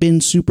hadn't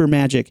been super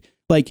magic.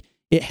 Like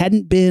it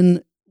hadn't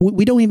been,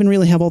 we don't even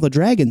really have all the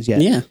dragons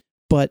yet. Yeah.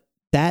 But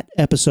that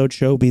episode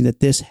showed me that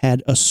this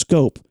had a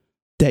scope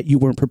that you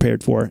weren't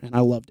prepared for. And I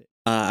loved it.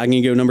 I'm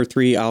going to go number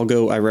 3.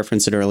 I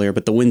referenced it earlier,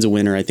 but The Wind's a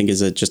Winner, I think,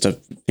 is just a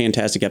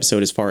fantastic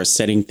episode as far as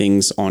setting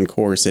things on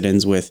course. It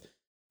ends with,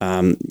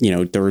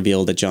 the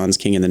reveal that Jon's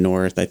king in the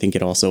north. I think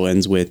it also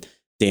ends with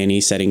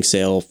Dany setting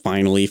sail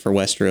finally for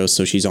Westeros.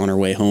 So she's on her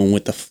way home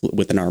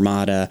with an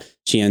armada.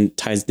 She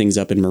ties things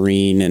up in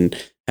Marine and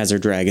has her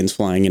dragons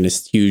flying in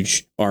this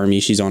huge army.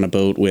 She's on a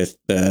boat with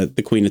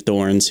the Queen of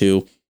Thorns,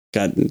 who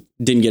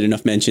didn't get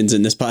enough mentions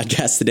in this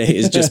podcast today,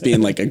 is just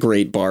being like a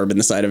great barb in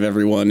the side of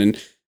everyone and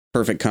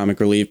perfect comic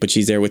relief. But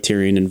she's there with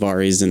Tyrion and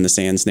Varys and the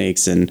Sand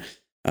Snakes and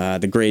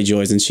the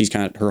Greyjoys, and she's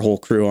got her whole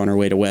crew on her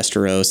way to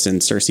Westeros,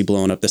 and Cersei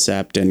blowing up the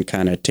Sept and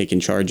kind of taking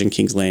charge in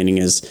King's Landing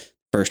as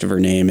first of her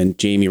name, and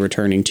Jaime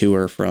returning to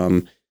her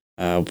from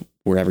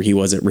wherever he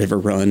was at River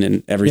Run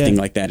and everything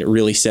like that. It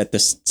really set the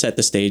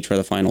stage for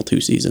the final 2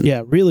 seasons.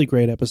 Yeah, really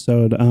great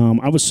episode.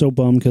 I was so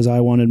bummed because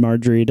I wanted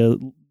Marjorie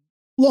to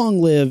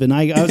long live, and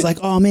I was like,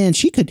 oh man,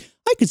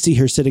 I could see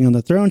her sitting on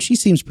the throne. She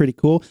seems pretty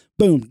cool.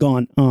 Boom,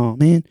 gone. Oh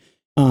man.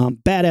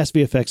 Badass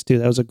VFX too.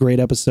 That was a great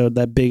episode.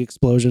 That big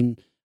explosion,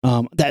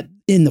 that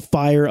in the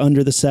fire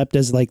under the Sept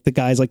as like the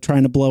guy's like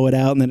trying to blow it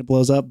out and then it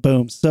blows up.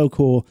 Boom. So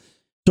cool.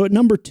 So at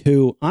number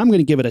 2, I'm going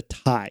to give it a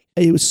tie.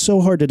 It was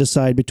so hard to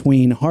decide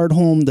between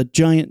Hardhome, the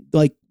giant,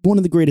 like one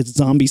of the greatest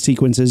zombie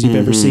sequences you've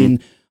ever seen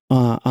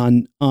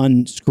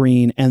on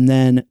screen, and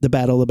then the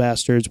Battle of the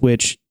Bastards,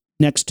 which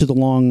next to the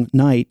Long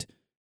Night,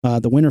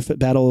 the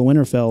Battle of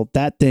Winterfell,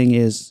 that thing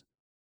is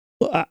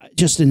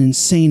just an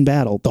insane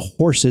battle. The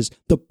horses,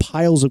 the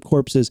piles of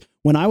corpses.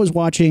 When I was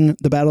watching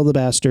the Battle of the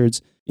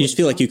Bastards, you just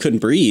feel like you couldn't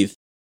breathe.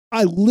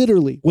 I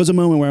literally was a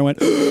moment where I went,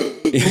 oh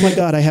my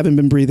God, I haven't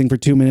been breathing for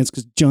 2 minutes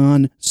because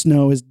Jon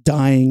Snow is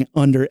dying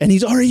under, and he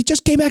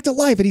just came back to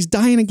life and he's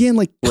dying again.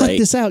 Like, cut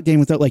this out,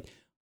 Game of Thrones. Like,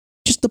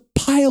 just the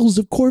piles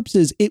of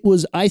corpses. It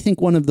was, I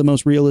think, one of the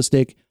most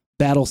realistic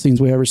battle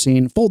scenes we've ever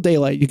seen. Full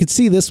daylight. You could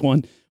see this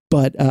one.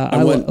 But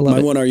I love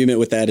it. One argument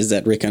with that is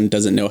that Rickon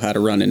doesn't know how to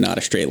run in not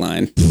a straight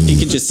line. He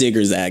could just zig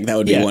or zag. That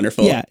would be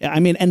wonderful. Yeah, I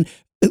mean, and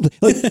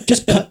like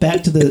just cut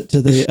back to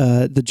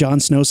the Jon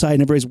Snow side,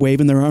 and everybody's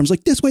waving their arms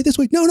like this way.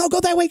 No, go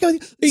that way. Go. You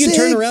can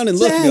turn around and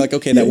look and be like,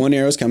 okay, that one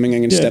arrow's coming. I'm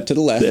going to step to the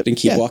left and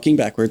keep walking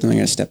backwards, and I'm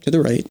going to step to the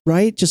right.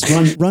 Right, just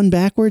run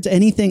backwards.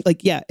 Anything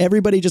like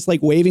everybody just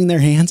like waving their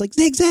hands like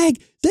zigzag,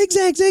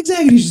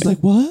 and he's just like,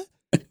 what?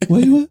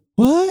 Wait,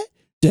 what?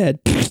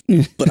 Dead.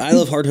 But I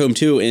love Hardhome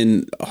too,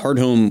 and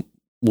Hardhome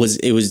was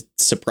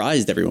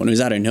surprised everyone. It was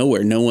out of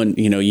nowhere. No one,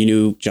 you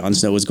knew Jon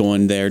Snow was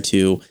going there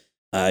to,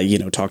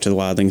 talk to the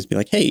wildlings, be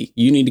like, hey,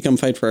 you need to come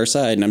fight for our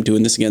side, and I'm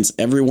doing this against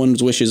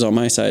everyone's wishes on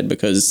my side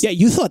because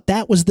you thought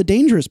that was the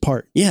dangerous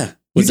part. Yeah,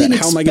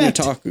 how am I going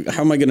to talk?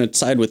 How am I going to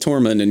side with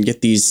Tormund and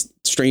get these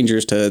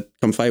strangers to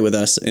come fight with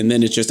us? And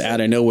then it's just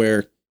out of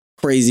nowhere,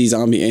 crazy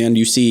zombie, and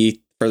you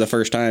see for the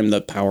first time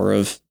the power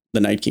of the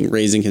Night King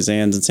raising his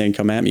hands and saying,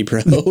 come at me,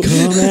 bro.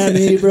 Come at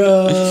me,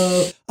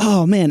 bro.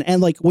 Oh, man.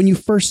 And like when you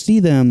first see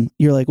them,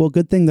 you're like, well,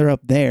 good thing they're up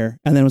there.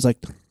 And then it was like,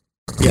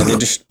 they're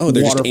just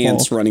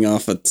ants running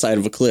off the side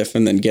of a cliff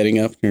and then getting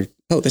up. And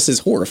this is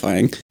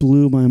horrifying.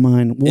 Blew my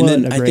mind. What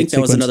and then a I great think that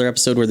sequence. was another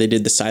episode where they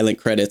did the silent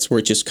credits where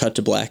it just cut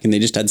to black and they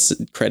just had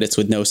credits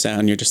with no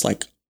sound. You're just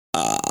like,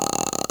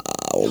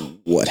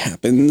 what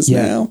happens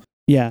now?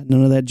 Yeah,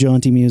 none of that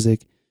jaunty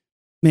music.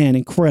 Man,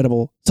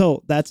 incredible.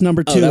 So that's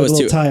number 2. That was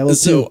little 2. tie.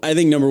 So I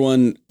think number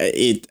 1,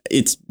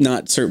 it's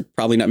not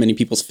probably not many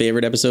people's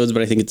favorite episodes,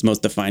 but I think it's the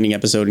most defining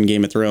episode in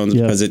Game of Thrones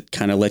because it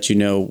kind of lets you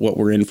know what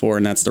we're in for,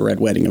 and that's the Red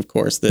Wedding, of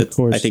course.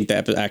 I think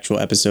the actual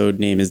episode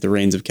name is The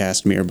Reigns of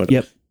Castamere, but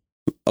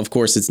of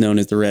course it's known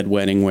as the Red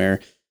Wedding,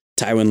 where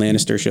Tywin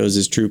Lannister shows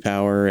his true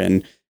power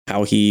and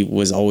how he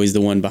was always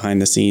the one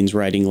behind the scenes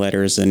writing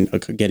letters and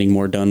getting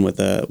more done with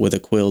a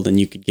quill than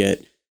you could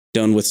get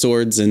done with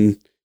swords and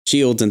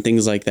shields and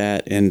things like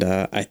that. And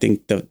I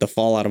think the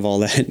fallout of all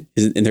that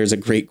is, and there's a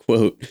great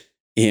quote,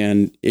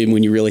 and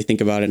when you really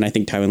think about it, and I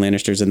think Tywin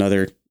Lannister is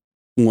another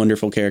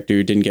wonderful character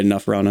who didn't get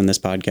enough run on this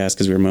podcast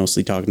because we were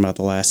mostly talking about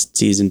the last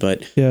season,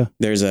 but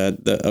there's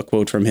a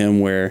quote from him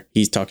where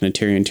he's talking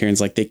to Tyrion.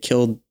 Tyrion's like, they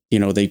killed,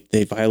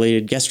 they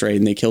violated guest right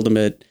and they killed him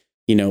at,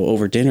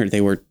 over dinner.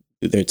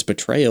 It's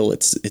betrayal.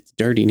 It's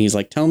dirty. And he's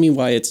like, tell me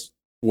why it's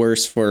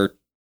worse for,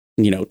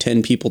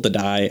 10 people to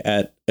die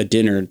at a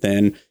dinner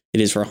than it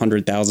is for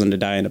 100,000 to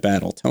die in a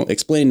battle.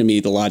 Explain to me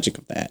the logic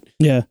of that.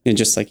 Yeah. And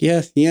just like,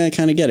 I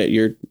kind of get it.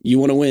 You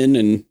want to win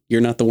and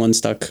you're not the one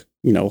stuck,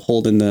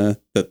 holding the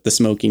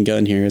smoking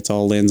gun here. It's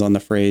all lands on the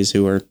Freys,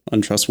 who are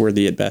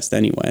untrustworthy at best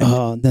anyway.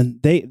 Oh, then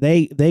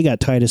they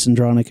got Titus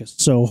Andronicus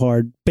so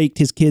hard, baked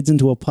his kids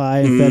into a pie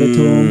and fed it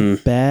to him.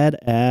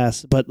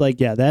 Badass. But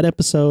that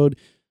episode,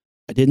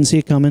 I didn't see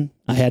it coming.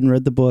 I hadn't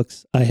read the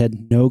books. I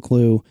had no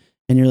clue.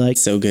 and you're like,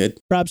 So good.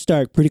 Rob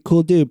Stark, pretty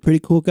cool dude, pretty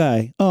cool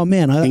guy. Oh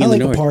man, I King of the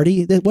like a North.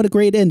 party. What a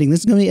great ending. This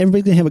is gonna be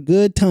everybody's gonna have a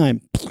good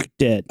time.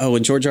 Dead. Oh,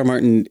 and George R. R.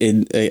 Martin,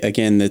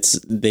 again,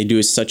 they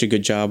do such a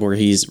good job where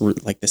he's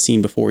like the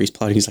scene before he's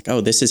plotting. He's like,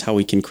 oh, this is how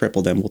we can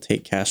cripple them. We'll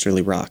take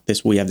Casterly Rock.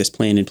 We have this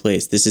plan in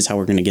place. This is how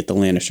we're going to get the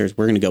Lannisters.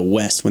 We're going to go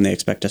west when they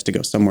expect us to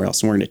go somewhere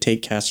else. And we're going to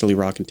take Casterly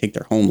Rock and take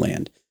their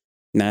homeland.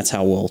 And that's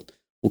how we'll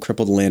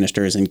cripple the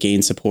Lannisters and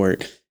gain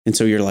support. And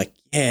so you're like,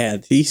 yeah,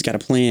 he's got a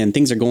plan.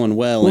 Things are going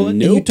well. And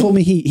nope. You told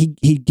me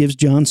he gives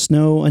Jon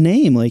Snow a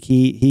name. Like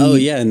he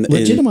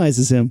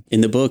legitimizes him.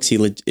 In the books,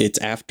 it's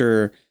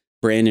after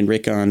Bran and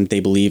Rickon, they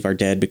believe, are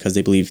dead because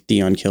they believe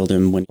Theon killed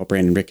him when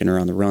Bran and Rickon are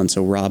on the run.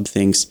 So Robb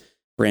thinks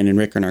Bran and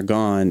Rickon are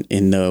gone,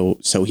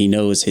 so he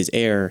knows his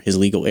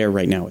legal heir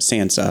right now is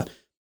Sansa.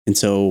 And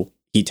so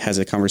he has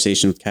a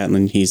conversation with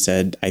Catelyn. He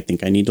said, I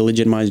think I need to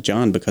legitimize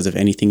Jon because if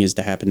anything is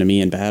to happen to me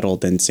in battle,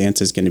 then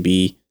Sansa's going to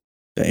be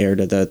the heir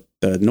to the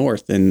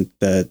North, and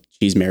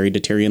she's married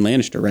to Tyrion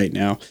Lannister right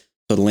now.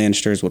 So the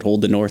Lannisters would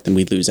hold the North and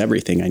we'd lose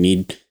everything.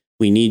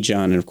 We need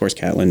Jon. And of course,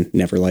 Catelyn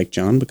never liked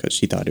Jon because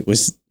she thought it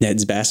was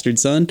Ned's bastard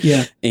son.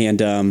 Yeah.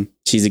 And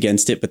she's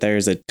against it. But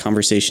there's a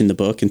conversation in the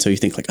book. And so you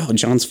think like, oh,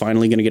 Jon's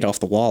finally going to get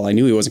off the wall. I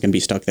knew he wasn't going to be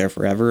stuck there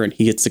forever. And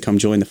he gets to come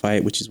join the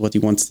fight, which is what he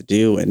wants to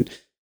do. And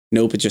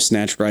nope, it just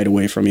snatched right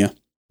away from you.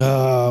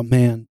 Oh,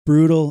 man.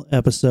 Brutal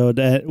episode.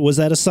 Was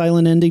that a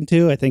silent ending,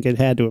 too? I think it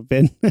had to have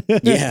been.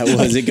 Yeah, it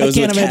was. It goes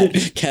with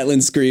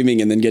Catelyn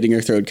screaming and then getting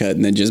her throat cut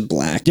and then just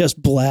black.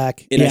 Just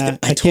black. And yeah,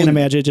 I can't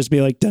imagine it just be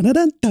like,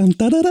 dun-dun-dun,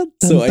 dun-dun-dun,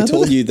 so I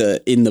told you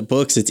that in the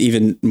books, it's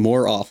even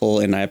more awful.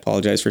 And I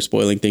apologize for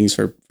spoiling things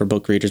for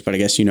book readers, but I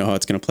guess you know how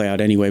it's going to play out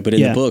anyway. But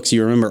in the books,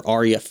 you remember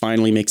Arya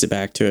finally makes it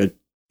back to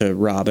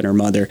Robb and her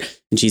mother,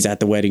 and she's at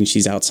the wedding.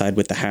 She's outside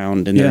with the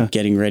Hound, and they're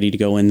getting ready to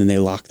go in. Then they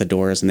lock the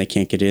doors, and they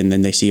can't get in.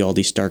 Then they see all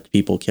these Stark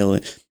people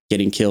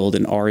getting killed,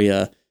 and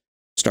Arya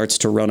starts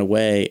to run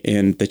away.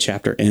 And the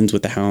chapter ends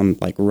with the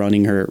Hound like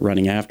running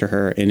after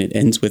her, and it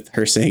ends with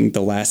her saying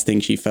the last thing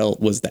she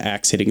felt was the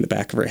axe hitting the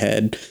back of her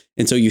head.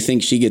 And so you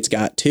think she gets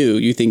got too.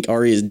 You think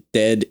Arya's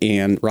dead,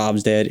 and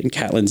Robb's dead, and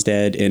Catelyn's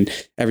dead, and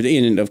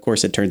everything. And of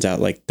course, it turns out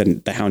like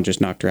the Hound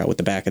just knocked her out with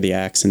the back of the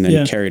axe, and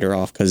then carried her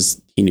off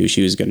because he knew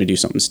she was going to do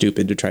something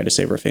stupid to try to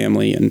save her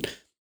family, and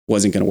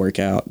wasn't going to work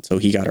out. So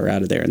he got her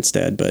out of there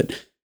instead. But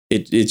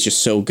it's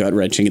just so gut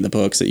wrenching in the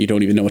books that you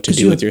don't even know what to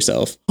do with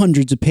yourself.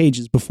 Hundreds of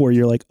pages before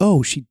you're like,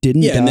 oh, she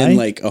didn't die. And then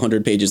like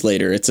 100 pages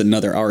later, it's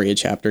another Arya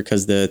chapter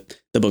because the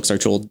books are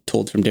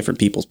told from different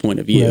people's point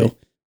of view. Right.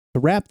 To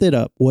wrap that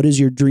up, what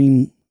is your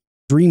dream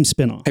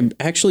spinoff? I'm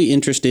actually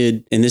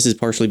interested, and this is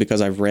partially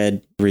because I've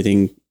read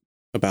everything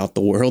about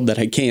the world that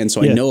I can,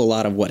 so I know a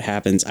lot of what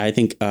happens. I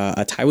think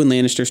a Tywin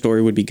Lannister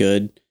story would be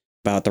good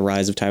about the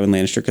rise of Tywin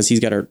Lannister because he's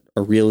got a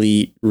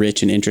really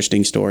rich and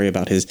interesting story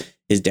about his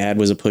dad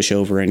was a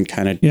pushover and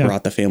kind of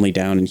brought the family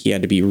down, and he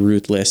had to be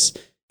ruthless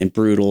and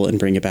brutal and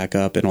bring it back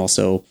up, and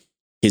also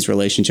his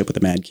relationship with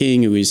the Mad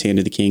King, who was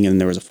handed the king,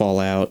 and there was a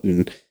fallout,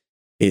 and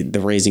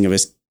the raising of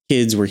his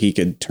kids where he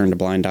could turn a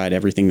blind eye to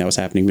everything that was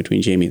happening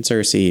between Jaime and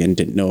Cersei and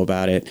didn't know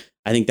about it.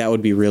 I think that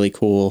would be really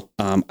cool.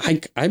 I'm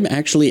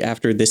actually,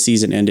 after this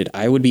season ended,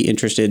 I would be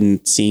interested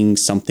in seeing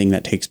something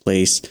that takes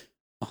place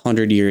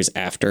 100 years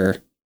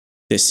after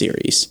this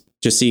series.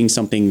 Just seeing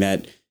something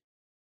that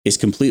is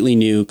completely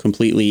new,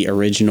 completely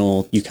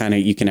original. You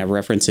can have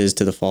references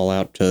to the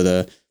Fallout, to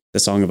the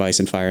Song of Ice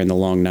and Fire and the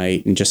Long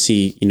Night, and just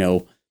see,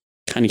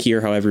 kind of hear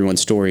how everyone's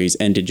stories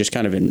ended, just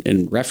kind of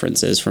in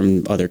references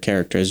from other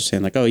characters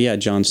saying like, oh yeah,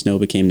 Jon Snow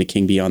became the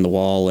king beyond the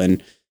wall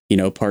and,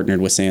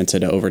 partnered with Sansa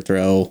to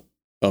overthrow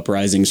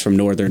uprisings from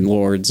northern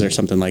lords or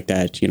something like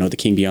that. The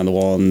king beyond the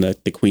wall and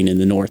the queen in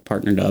the north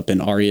partnered up,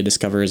 and Arya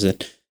discovers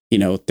that,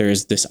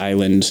 there's this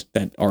island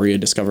that Arya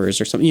discovers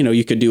or something.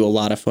 You could do a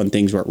lot of fun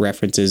things where it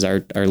references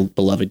our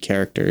beloved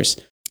characters.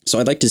 So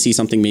I'd like to see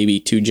something maybe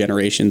 2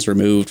 generations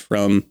removed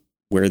from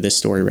where this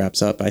story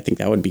wraps up. I think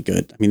that would be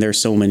good. I mean, there's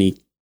so many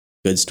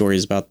good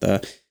stories about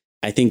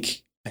I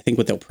think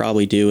what they'll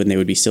probably do, and they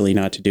would be silly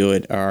not to do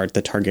it, are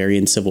the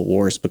Targaryen civil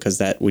wars, because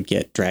that would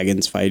get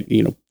dragons fight,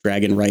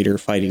 dragon rider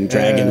fighting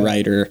dragon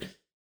rider.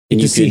 And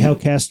you see how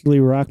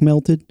Casterly Rock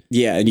melted.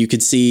 Yeah. And you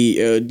could see,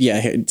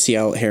 see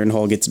how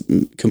Harrenhal gets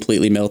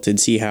completely melted,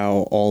 see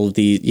how all of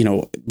the,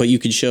 but you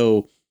could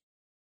show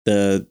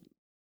the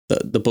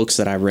books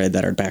that I've read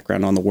that are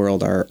background on the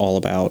world are all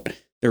about,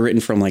 they're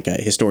written from like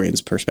a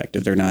historian's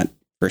perspective. They're not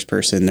first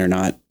person.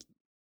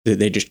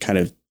 They just kind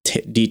of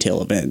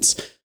detail events.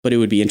 But it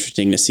would be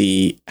interesting to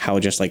see how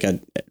just like a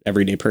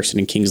everyday person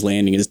in King's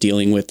Landing is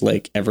dealing with,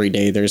 like, every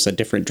day there's a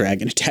different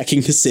dragon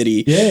attacking the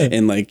city. Yeah.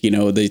 And like,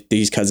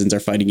 these cousins are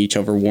fighting each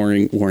other,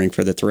 warring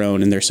for the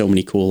throne. And there's so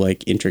many cool,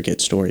 like,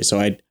 intricate stories. So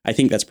I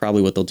think that's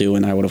probably what they'll do.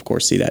 And I would, of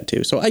course, see that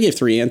too. So I give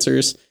 3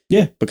 answers.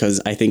 Yeah. Because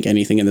I think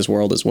anything in this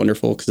world is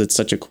wonderful because it's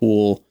such a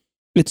cool.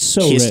 It's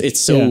so rich. It's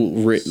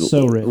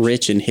so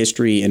rich in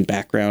history and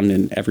background,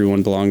 and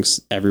everyone belongs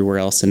everywhere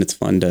else. And it's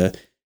fun to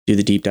do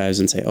the deep dives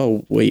and say,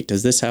 oh, wait,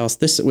 does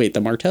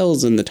the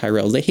Martells and the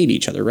Tyrells, they hate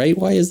each other, right?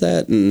 Why is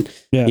that? And,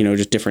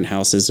 just different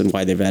houses and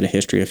why they've had a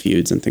history of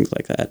feuds and things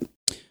like that.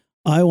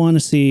 I want to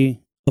see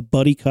a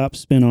buddy cop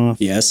spinoff.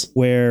 Yes.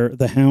 Where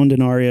the Hound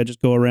and Arya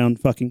just go around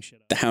fucking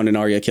shit up. The Hound and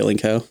Arya killing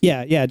co.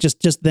 Yeah.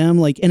 Just them.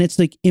 Like, and it's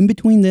like in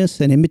between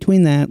this and in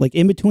between that, like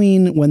in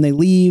between when they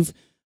leave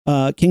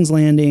King's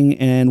Landing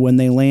and when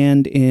they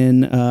land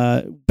in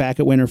back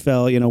at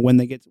Winterfell, when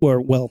they get,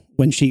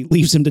 when she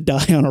leaves him to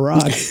die on a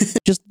rock,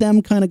 just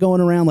them kind of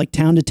going around like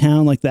town to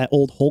town, like that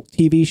old Hulk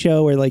TV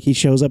show where like he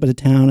shows up at a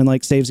town and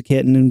like saves a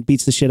kitten and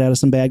beats the shit out of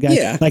some bad guy.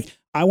 Yeah. Like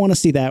I want to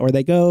see that where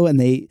they go and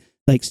they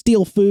like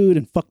steal food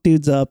and fuck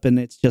dudes up. And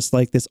it's just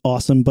like this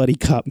awesome buddy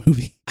cop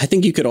movie. I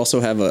think you could also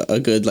have a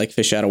good like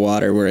fish out of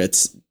water where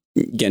it's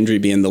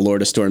Gendry being the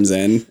Lord of Storm's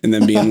End and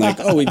then being like,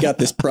 oh, we've got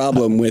this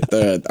problem with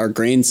our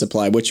grain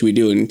supply. What should we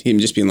do? And him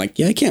just being like,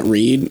 yeah, I can't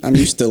read. I'm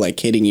used to like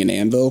hitting an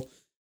anvil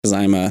because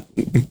I'm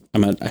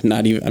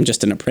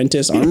just an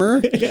apprentice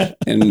armorer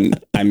and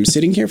I'm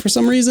sitting here for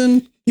some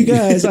reason. You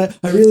guys, I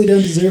really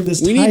don't deserve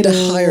this We title. need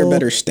to hire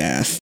better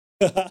staff.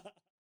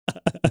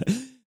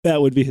 That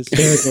would be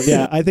hysterical.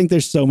 Yeah, I think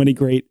there's so many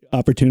great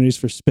opportunities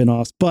for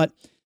spinoffs. But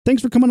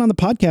thanks for coming on the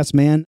podcast,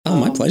 man. Oh,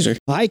 my pleasure.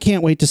 I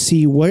can't wait to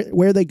see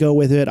where they go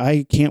with it.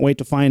 I can't wait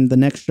to find the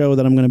next show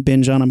that I'm going to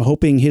binge on. I'm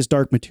hoping His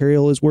Dark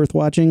Material is worth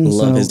watching.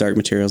 Love His Dark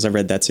Materials. I've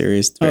read that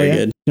series. It's very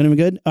good. Going to be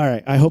good? All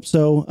right. I hope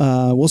so.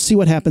 We'll see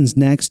what happens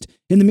next.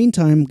 In the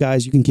meantime,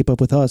 guys, you can keep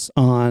up with us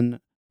on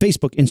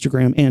Facebook,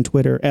 Instagram, and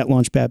Twitter at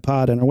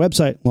LaunchpadPod and our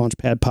website,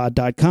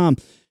 launchpadpod.com.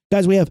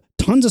 Guys, we have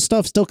tons of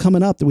stuff still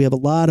coming up. We have a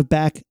lot of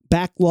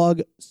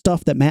backlog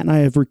stuff that Matt and I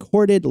have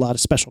recorded, a lot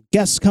of special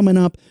guests coming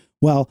up.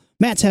 Well,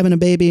 Matt's having a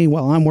baby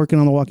while I'm working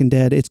on The Walking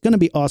Dead. It's going to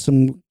be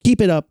awesome.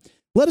 Keep it up.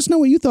 Let us know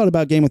what you thought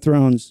about Game of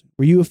Thrones.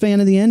 Were you a fan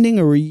of the ending,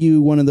 or were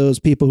you one of those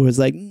people who was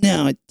like,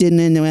 no, it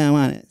didn't end the way I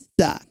wanted. It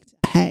sucked.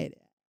 I hate it.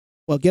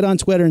 Well, get on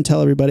Twitter and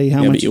tell everybody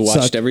how much you it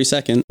watched sucked. every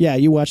second. Yeah,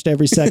 you watched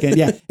every second.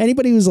 Yeah.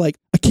 Anybody who's like,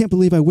 I can't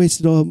believe I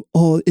wasted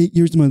all 8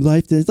 years of my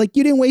life. It's like,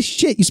 you didn't waste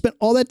shit. You spent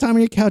all that time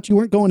on your couch. You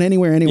weren't going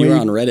anywhere anyway. You were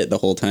on Reddit the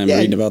whole time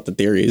reading about the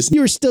theories. You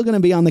were still going to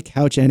be on the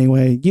couch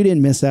anyway. You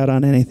didn't miss out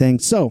on anything.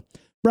 So,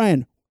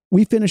 Brian,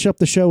 we finish up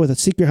the show with a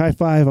secret high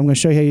five. I'm going to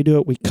show you how you do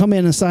it. We come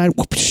in aside,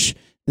 whoosh,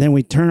 then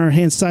we turn our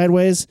hands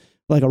sideways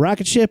like a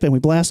rocket ship, and we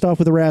blast off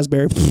with a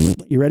raspberry.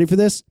 You ready for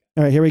this?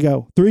 All right, here we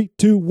go. 3,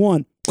 2,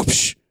 1.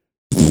 Whoosh.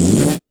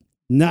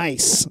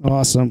 Nice.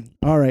 Awesome.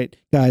 All right,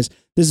 guys,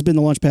 this has been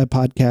the Launchpad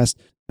Podcast,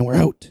 and we're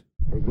out.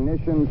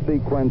 Ignition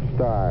sequence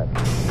start.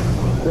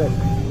 6,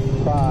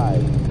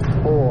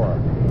 5,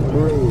 4,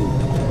 3,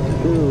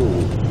 2,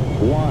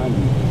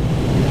 1.